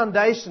built a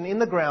foundation in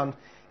the ground,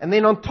 and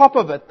then on top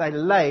of it they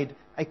laid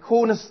a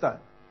cornerstone.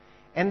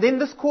 And then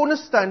this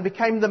cornerstone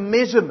became the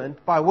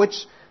measurement by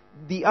which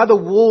the other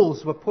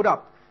walls were put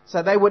up.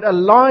 So they would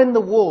align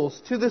the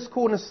walls to this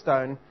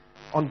cornerstone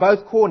on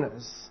both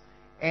corners,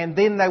 and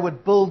then they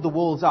would build the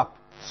walls up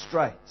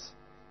straight,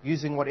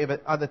 using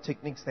whatever other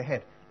techniques they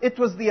had. It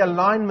was the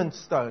alignment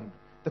stone,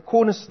 the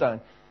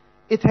cornerstone.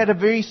 It had a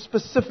very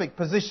specific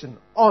position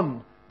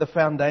on the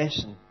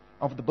foundation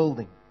of the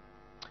building.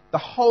 The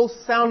whole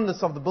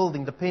soundness of the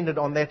building depended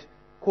on that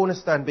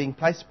cornerstone being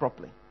placed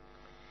properly.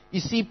 You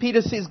see,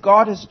 Peter says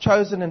God has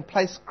chosen and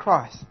placed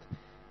Christ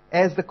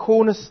as the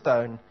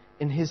cornerstone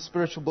in his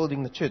spiritual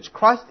building, the church.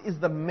 Christ is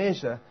the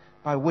measure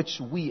by which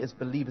we as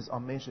believers are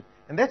measured.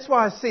 And that's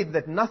why I said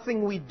that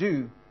nothing we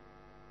do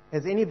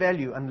has any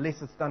value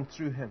unless it's done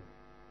through him.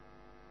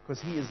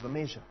 Because he is the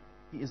measure.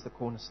 He is the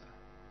cornerstone.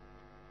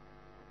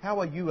 How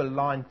are you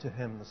aligned to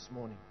him this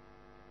morning?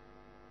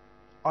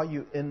 Are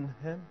you in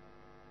him?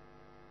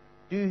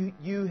 Do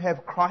you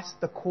have Christ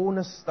the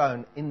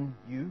cornerstone in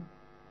you?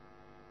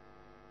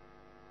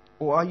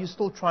 Or are you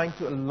still trying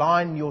to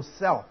align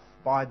yourself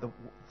by the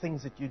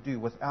things that you do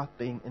without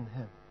being in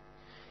him?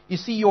 You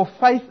see, your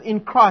faith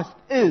in Christ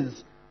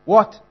is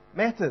what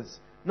matters.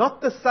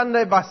 Not the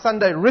Sunday by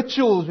Sunday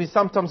rituals we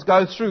sometimes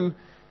go through.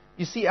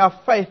 You see, our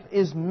faith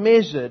is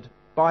measured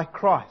by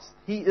Christ.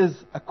 He is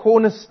a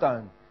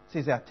cornerstone,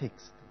 says our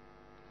text.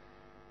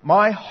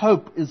 My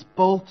hope is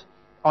built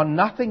on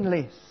nothing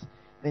less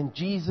than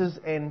Jesus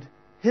and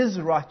his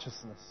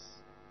righteousness.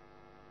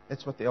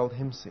 That's what the old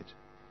hymn said.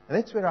 And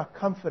that's where our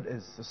comfort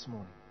is this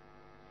morning.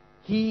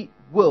 He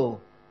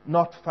will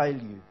not fail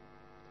you.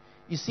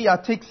 You see,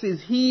 our text says,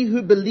 he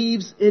who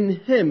believes in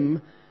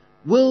him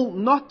will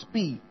not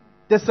be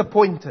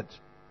disappointed.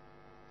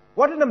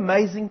 What an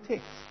amazing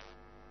text.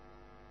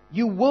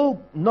 You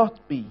will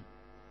not be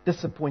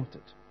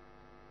disappointed.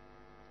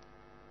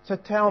 So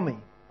tell me,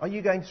 are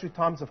you going through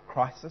times of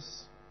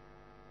crisis?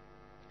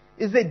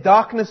 Is there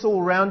darkness all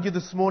around you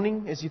this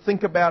morning as you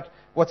think about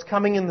what's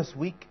coming in this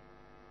week?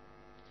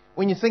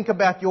 When you think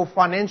about your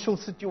financial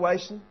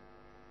situation?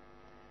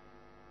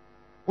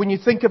 When you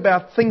think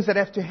about things that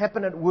have to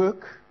happen at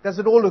work, does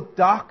it all look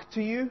dark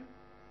to you?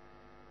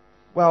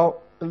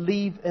 Well,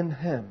 believe in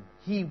him.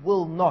 He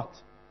will not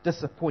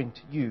disappoint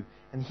you.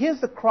 And here's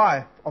the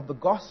cry of the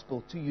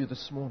gospel to you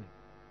this morning.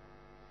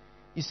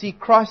 You see,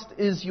 Christ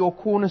is your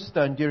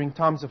cornerstone during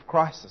times of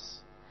crisis.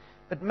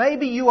 But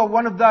maybe you are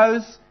one of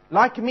those,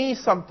 like me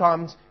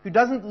sometimes, who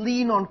doesn't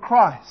lean on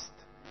Christ.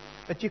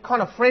 But you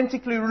kind of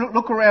frantically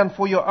look around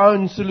for your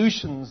own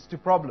solutions to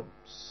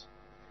problems.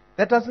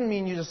 That doesn't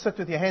mean you just sit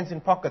with your hands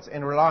in pockets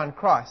and rely on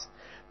Christ.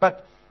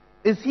 But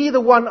is he the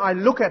one I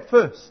look at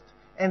first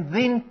and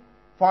then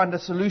find a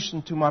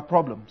solution to my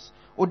problems?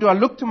 Or do I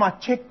look to my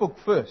checkbook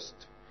first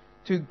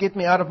to get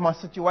me out of my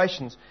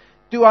situations?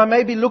 Do I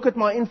maybe look at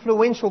my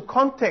influential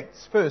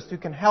contacts first who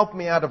can help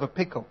me out of a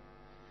pickle?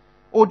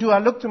 Or do I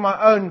look to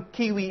my own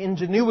Kiwi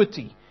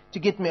ingenuity to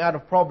get me out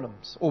of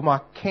problems? Or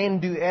my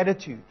can-do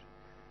attitude?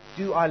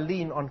 Do I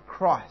lean on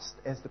Christ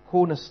as the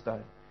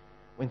cornerstone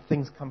when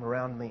things come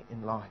around me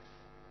in life?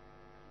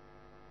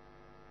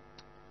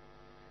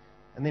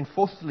 And then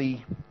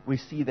fourthly, we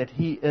see that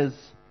he is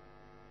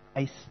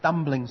a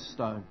stumbling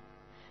stone.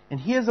 And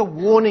here's a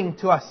warning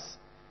to us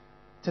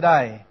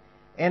today.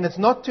 And it's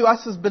not to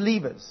us as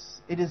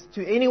believers. It is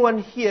to anyone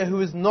here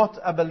who is not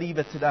a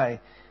believer today.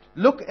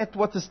 Look at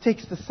what this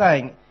text is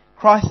saying.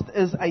 Christ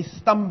is a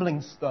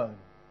stumbling stone.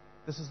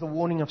 This is the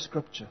warning of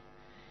Scripture.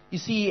 You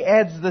see, he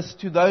adds this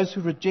to those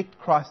who reject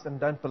Christ and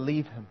don't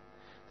believe him.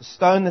 The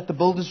stone that the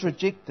builders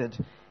rejected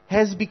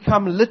has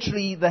become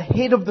literally the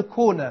head of the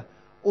corner,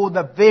 or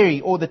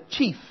the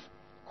chief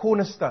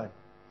cornerstone.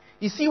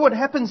 You see what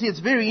happens here?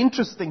 It's very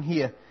interesting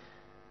here.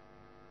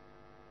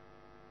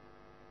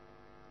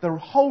 The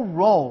whole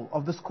role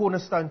of this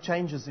cornerstone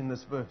changes in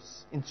this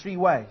verse in three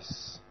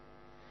ways.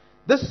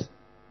 This,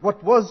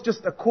 what was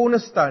just a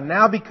cornerstone,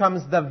 now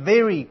becomes the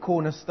very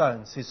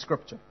cornerstone, says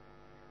Scripture.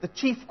 The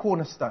chief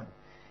cornerstone.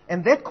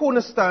 And that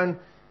cornerstone,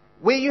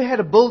 where you had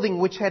a building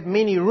which had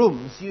many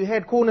rooms, you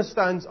had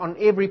cornerstones on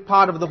every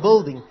part of the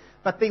building.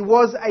 But there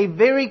was a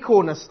very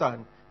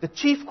cornerstone, the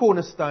chief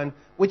cornerstone,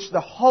 which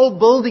the whole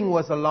building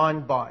was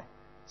aligned by.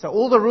 So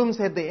all the rooms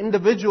had their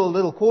individual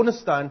little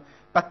cornerstone,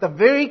 but the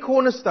very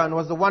cornerstone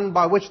was the one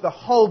by which the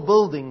whole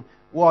building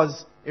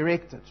was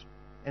erected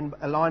and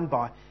aligned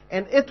by.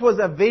 And it was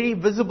a very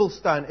visible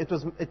stone. It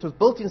was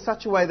built in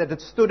such a way that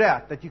it stood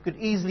out, that you could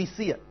easily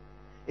see it.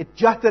 It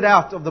jutted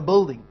out of the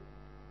building.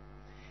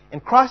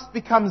 And Christ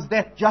becomes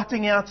that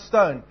jutting out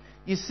stone.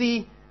 You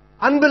see,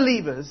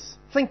 unbelievers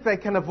think they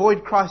can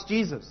avoid Christ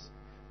Jesus,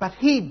 but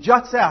He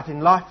juts out in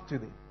life to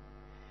them.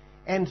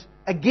 And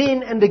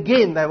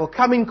again they will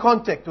come in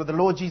contact with the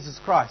Lord Jesus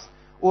Christ.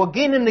 Or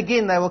again and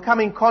again they will come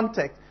in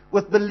contact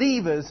with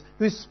believers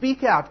who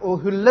speak out or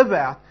who live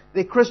out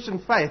their Christian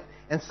faith.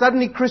 And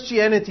suddenly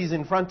Christianity is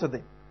in front of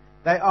them.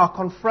 They are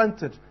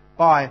confronted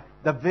by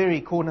the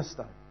very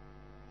cornerstone.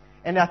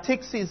 And our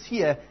text says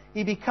here,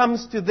 He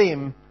becomes to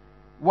them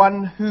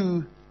one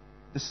who,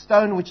 the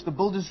stone which the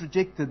builders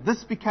rejected,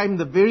 this became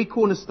the very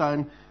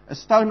cornerstone, a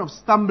stone of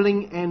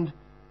stumbling and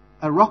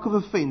a rock of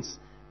offense.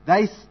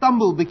 They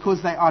stumble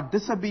because they are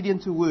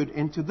disobedient to word,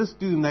 and to this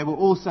doom they were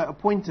also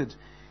appointed.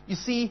 You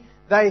see,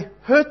 they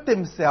hurt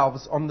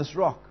themselves on this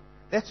rock.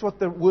 That's what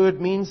the word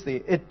means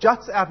there. It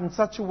juts out in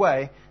such a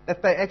way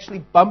that they actually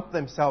bump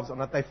themselves on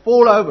it. They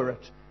fall over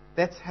it.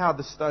 That's how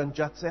the stone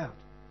juts out.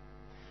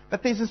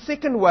 But there's a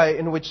second way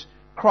in which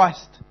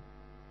Christ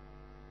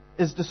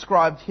is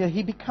described here.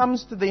 He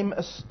becomes to them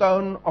a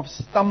stone of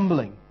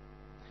stumbling.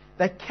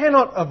 They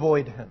cannot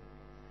avoid Him.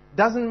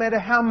 Doesn't matter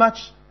how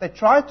much they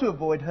try to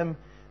avoid Him,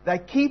 they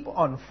keep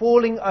on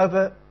falling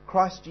over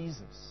Christ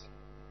Jesus.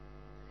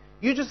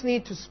 You just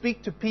need to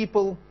speak to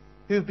people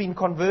who've been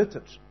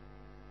converted,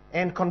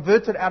 and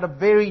converted out of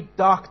very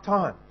dark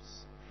times.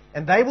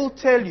 And they will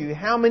tell you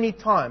how many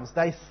times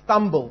they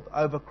stumbled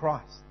over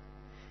Christ.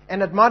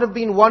 And it might have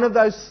been one of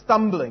those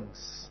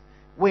stumblings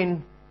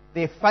when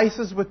their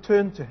faces were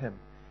turned to Him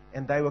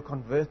and they were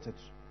converted,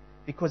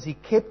 because He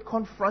kept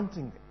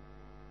confronting them.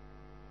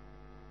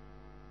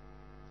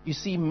 You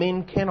see,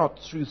 men cannot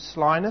through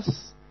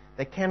slyness,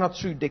 they cannot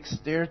through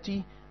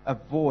dexterity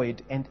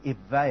avoid and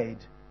evade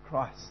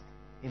Christ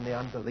in their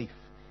unbelief.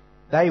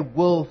 They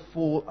will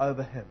fall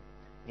over Him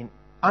in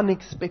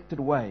unexpected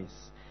ways.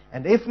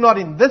 And if not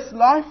in this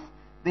life,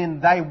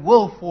 then they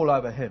will fall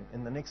over Him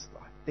in the next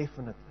life,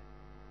 definitely.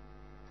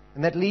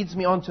 And that leads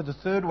me on to the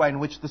third way in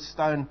which the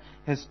stone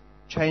has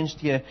changed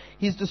here.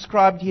 He's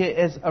described here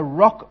as a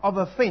rock of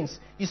offense.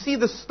 You see,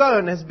 the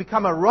stone has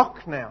become a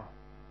rock now.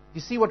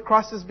 You see what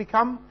Christ has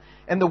become?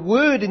 And the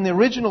word in the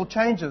original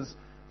changes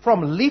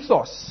from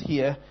lithos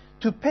here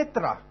to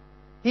petra.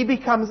 He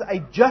becomes a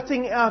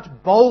jutting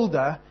out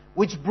boulder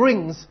which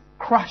brings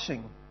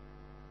crushing. Do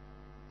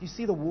you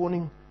see the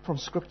warning from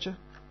Scripture?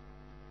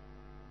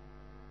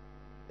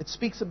 It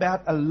speaks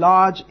about a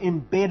large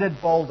embedded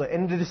boulder,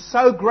 and it is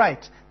so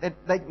great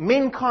that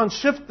men can't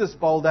shift this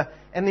boulder,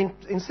 and then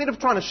instead of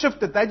trying to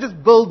shift it, they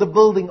just build a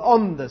building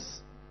on this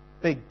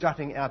big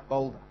jutting out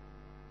boulder.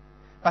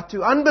 But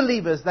to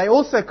unbelievers, they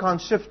also can't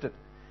shift it,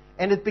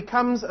 and it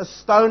becomes a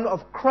stone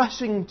of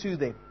crushing to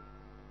them.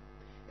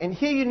 And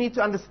here you need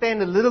to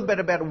understand a little bit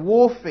about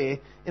warfare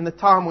in the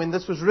time when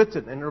this was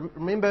written. And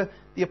remember,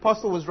 the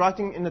apostle was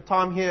writing in a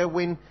time here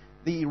when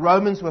the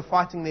Romans were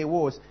fighting their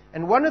wars.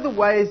 And one of the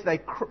ways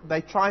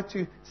they tried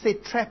to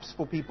set traps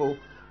for people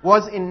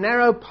was in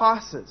narrow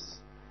passes.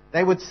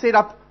 They would set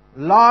up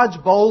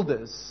large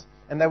boulders,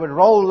 and they would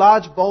roll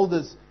large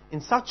boulders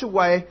in such a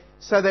way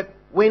so that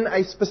when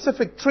a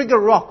specific trigger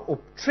rock or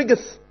trigger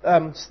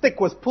stick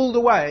was pulled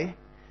away,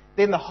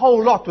 then the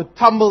whole lot would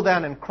tumble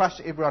down and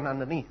crush everyone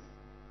underneath.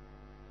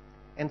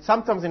 And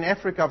sometimes in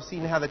Africa, I've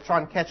seen how they try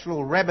and catch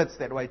little rabbits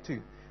that way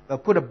too. They'll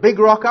put a big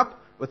rock up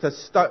with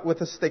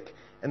a stick,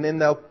 and then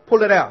they'll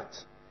pull it out.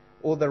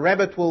 Or the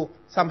rabbit will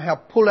somehow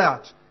pull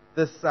out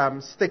this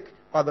stick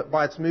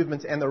by its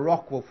movements, and the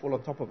rock will fall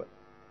on top of it.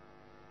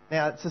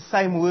 Now, it's the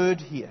same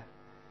word here.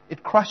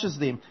 It crushes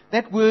them.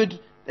 That word,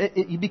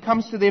 it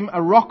becomes to them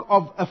a rock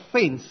of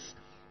offense.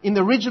 In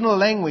the original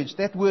language,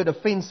 that word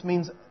offense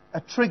means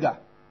a trigger.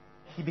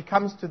 He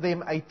becomes to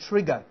them a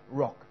trigger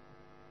rock.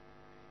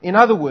 In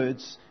other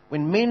words,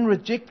 when men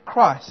reject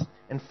Christ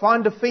and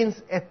find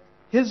offense at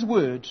His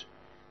word,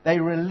 they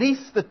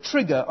release the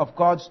trigger of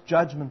God's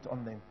judgment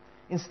on them.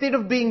 Instead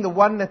of being the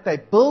one that they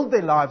build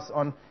their lives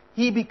on,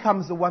 He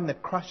becomes the one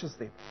that crushes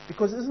them.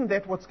 Because isn't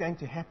that what's going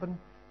to happen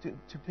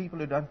to people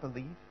who don't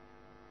believe?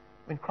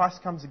 When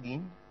Christ comes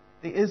again,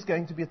 there is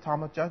going to be a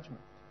time of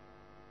judgment.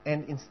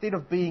 And instead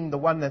of being the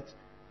one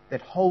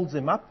that holds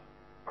them up,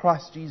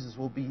 Christ Jesus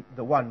will be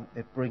the one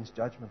that brings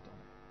judgment on them.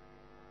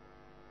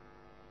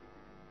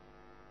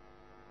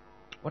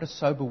 What a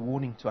sober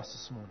warning to us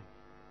this morning.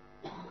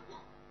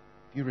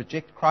 If you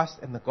reject Christ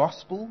and the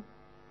gospel,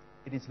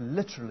 it is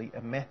literally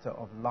a matter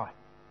of life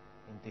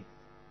and death.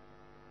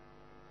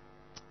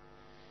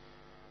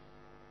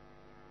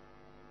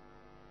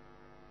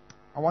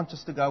 I want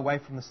us to go away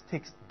from this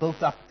text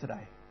built up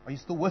today. Are you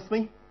still with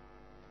me?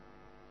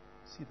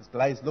 See this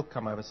glazed look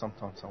come over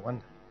sometimes, I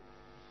wonder.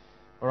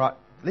 All right,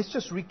 let's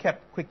just recap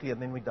quickly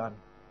and then we're done.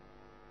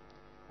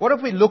 What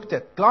have we looked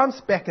at?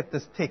 Glance back at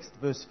this text,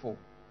 verse 4.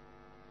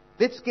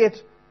 Let's get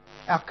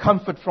our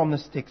comfort from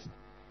this text.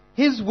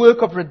 His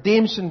work of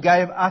redemption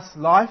gave us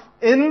life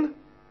in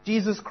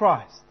Jesus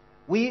Christ.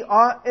 We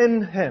are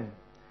in Him.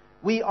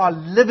 We are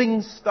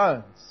living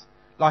stones,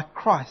 like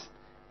Christ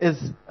is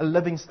a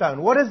living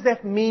stone. What does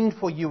that mean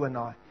for you and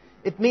I?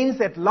 It means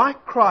that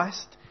like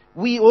Christ,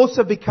 we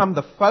also become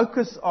the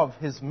focus of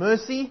His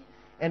mercy,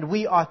 and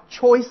we are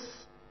choice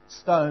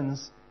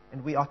stones,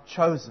 and we are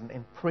chosen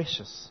and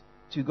precious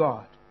to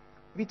God.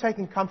 Have you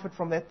taken comfort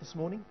from that this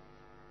morning?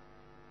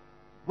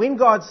 When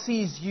God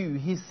sees you,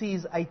 He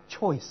sees a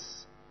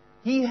choice.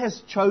 He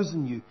has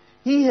chosen you.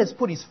 He has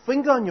put His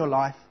finger on your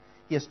life.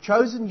 He has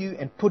chosen you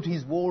and put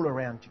His wall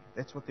around you.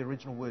 That's what the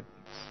original word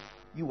means.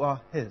 You are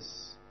His.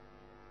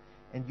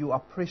 And you are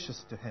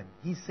precious to Him.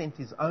 He sent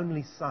His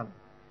only Son,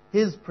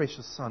 His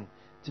precious Son,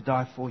 to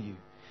die for you.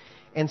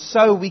 And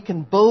so we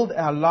can build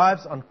our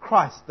lives on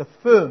Christ, the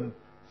firm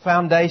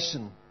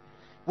foundation,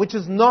 which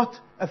is not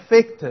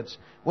affected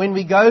when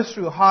we go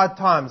through hard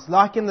times,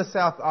 like in the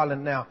South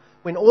Island now,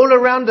 when all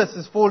around us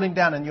is falling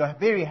down and your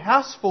very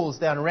house falls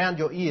down around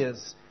your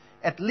ears.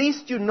 At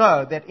least you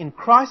know that in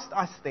Christ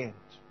I stand.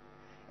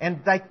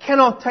 And they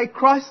cannot take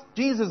Christ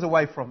Jesus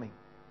away from me.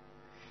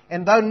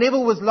 And though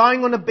Neville was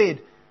lying on a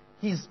bed,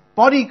 his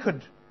body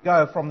could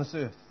go from this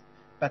earth.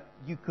 But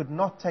you could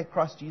not take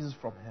Christ Jesus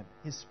from him.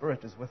 His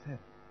Spirit is with him.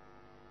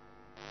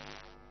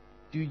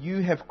 Do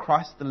you have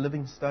Christ the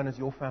living stone as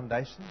your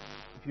foundation?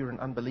 If you're an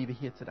unbeliever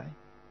here today.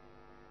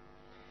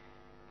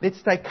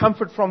 Let's take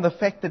comfort from the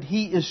fact that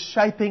He is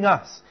shaping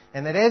us.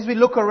 And that as we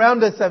look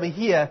around us over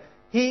here,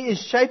 He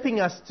is shaping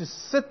us to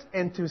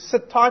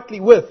sit tightly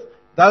with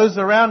those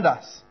around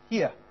us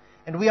here.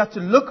 And we are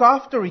to look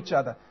after each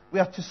other. We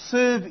are to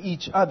serve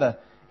each other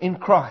in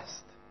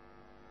Christ.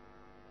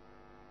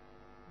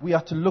 We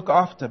are to look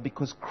after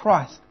because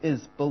Christ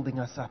is building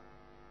us up.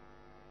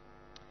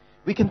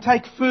 We can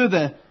take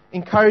further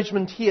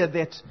encouragement here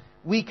that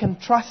we can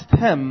trust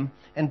Him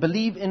and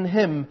believe in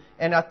Him.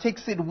 And our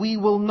text said, we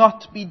will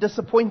not be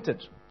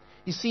disappointed.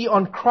 You see,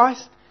 on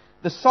Christ,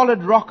 the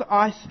solid rock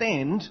I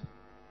stand.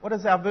 What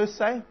does our verse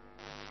say?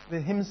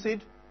 The hymn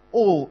said,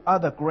 all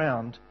other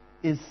ground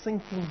is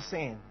sinking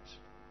sand.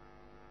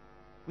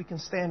 We can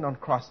stand on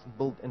Christ and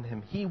build in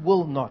Him. He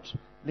will not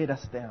let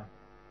us down.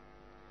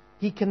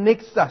 He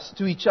connects us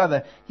to each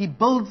other. He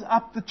builds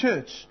up the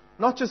church.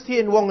 Not just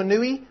here in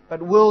Wanganui,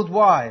 but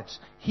worldwide.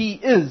 He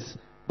is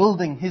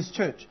building His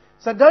church.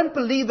 So don't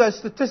believe those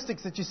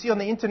statistics that you see on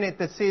the internet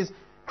that says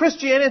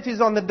Christianity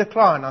is on the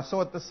decline. I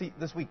saw it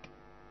this week.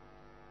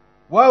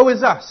 Woe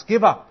is us.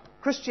 Give up.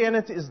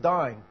 Christianity is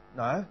dying.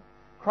 No.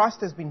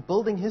 Christ has been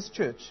building His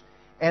church,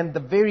 and the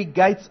very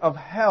gates of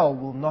hell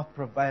will not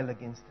prevail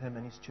against Him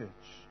and His church.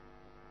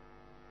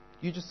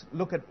 You just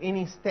look at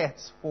any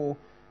stats for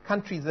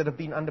countries that have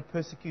been under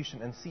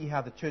persecution and see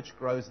how the church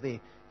grows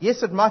there.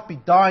 Yes, it might be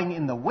dying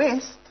in the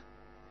West,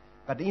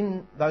 but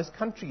in those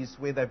countries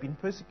where they've been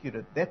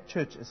persecuted, that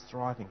church is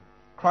thriving.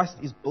 Christ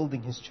is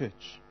building His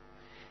church.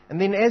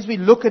 And then as we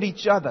look at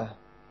each other,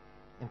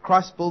 and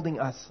Christ building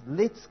us,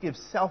 let's give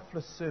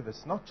selfless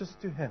service, not just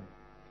to Him,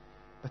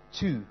 but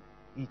to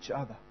each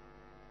other.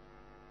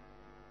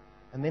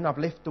 And then I've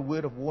left the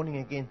word of warning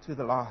again to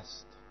the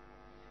last.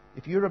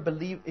 If you're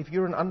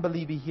an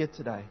unbeliever here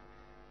today,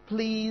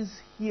 please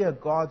hear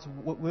God's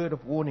word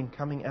of warning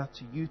coming out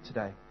to you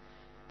today.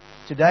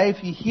 Today,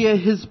 if you hear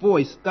His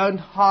voice, don't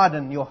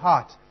harden your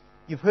heart.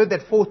 You've heard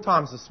that 4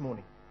 times this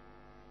morning.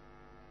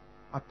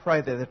 I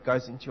pray that it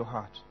goes into your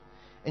heart.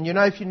 And you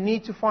know, if you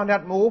need to find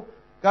out more,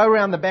 go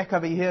around the back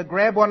over here,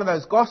 grab one of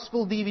those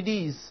gospel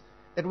DVDs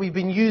that we've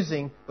been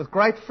using with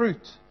great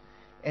fruit,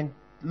 and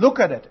look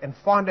at it and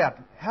find out,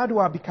 how do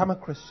I become a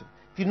Christian?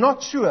 If you're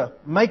not sure,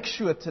 make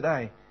sure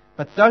today.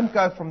 But don't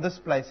go from this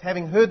place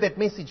having heard that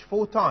message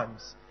 4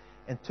 times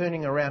and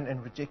turning around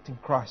and rejecting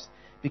Christ,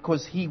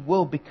 because He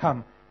will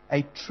become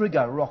a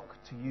trigger rock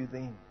to you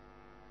then.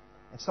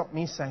 It's not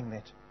me saying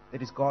that.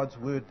 That is God's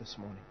word this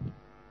morning.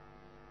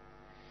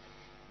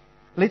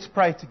 Let's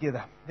pray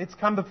together. Let's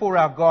come before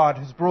our God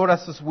who's brought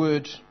us this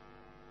word.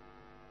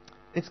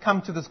 Let's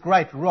come to this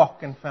great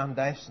rock and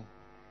foundation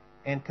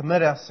and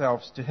commit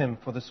ourselves to Him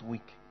for this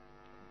week.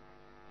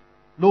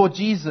 Lord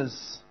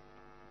Jesus,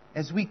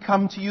 as we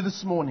come to You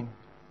this morning,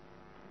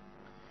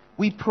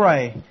 we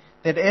pray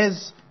that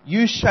as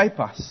You shape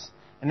us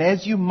and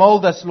as You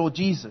mold us, Lord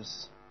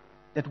Jesus,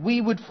 that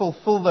we would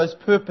fulfill those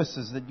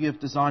purposes that You have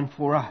designed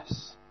for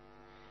us.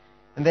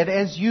 And that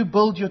as You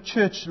build Your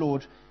church,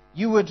 Lord,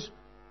 You would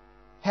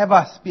have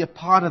us be a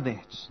part of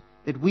that.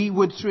 That we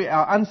would, through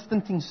our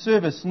unstinting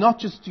service, not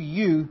just to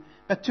You,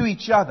 but to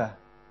each other,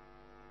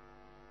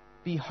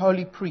 be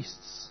holy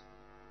priests,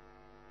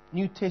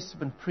 New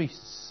Testament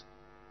priests,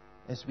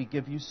 as we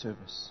give You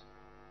service.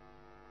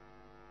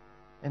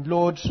 And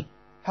Lord,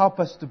 help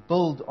us to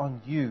build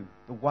on You,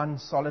 the one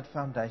solid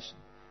foundation,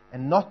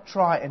 and not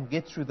try and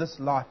get through this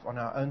life on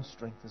our own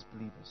strength as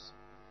believers,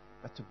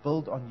 but to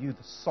build on You,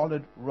 the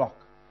solid rock,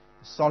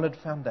 the solid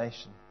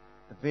foundation,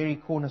 the very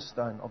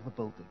cornerstone of the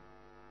building.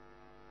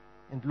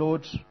 And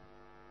Lord,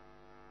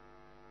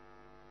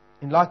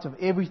 in light of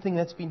everything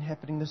that's been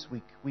happening this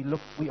week,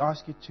 we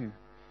ask you too,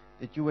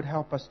 that you would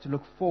help us to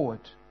look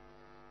forward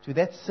to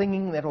that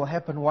singing that will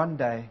happen one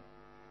day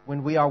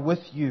when we are with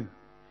you,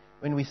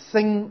 when we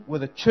sing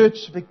with a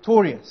church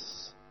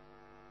victorious.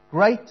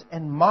 Great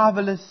and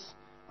marvelous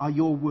are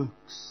your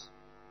works,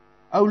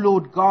 O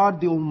Lord God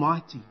the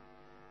Almighty.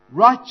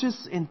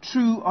 Righteous and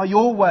true are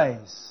your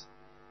ways,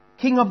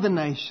 King of the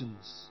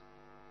nations.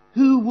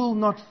 Who will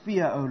not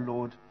fear, O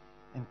Lord,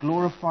 and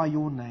glorify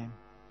your name?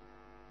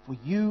 For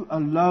you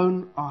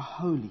alone are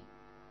holy.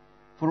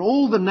 For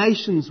all the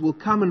nations will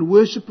come and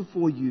worship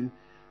before you,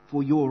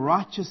 for your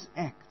righteous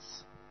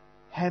acts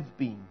have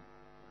been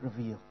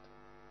revealed.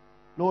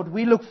 Lord,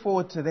 we look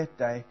forward to that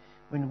day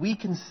when we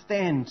can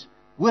stand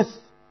with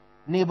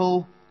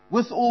Neville,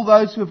 with all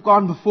those who have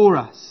gone before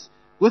us,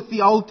 with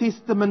the Old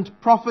Testament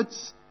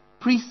prophets,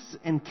 priests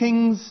and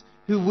kings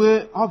who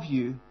were of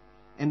you,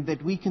 and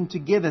that we can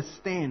together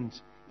stand,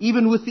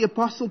 even with the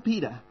Apostle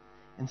Peter,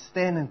 and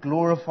stand and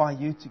glorify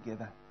you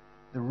together.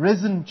 The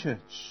risen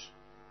church,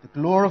 the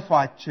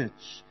glorified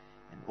church,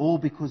 and all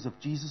because of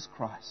Jesus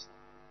Christ,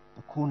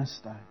 the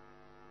cornerstone,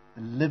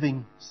 the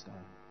living stone.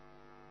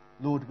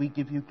 Lord, we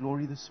give you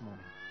glory this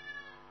morning.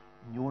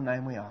 In your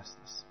name we ask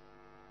this.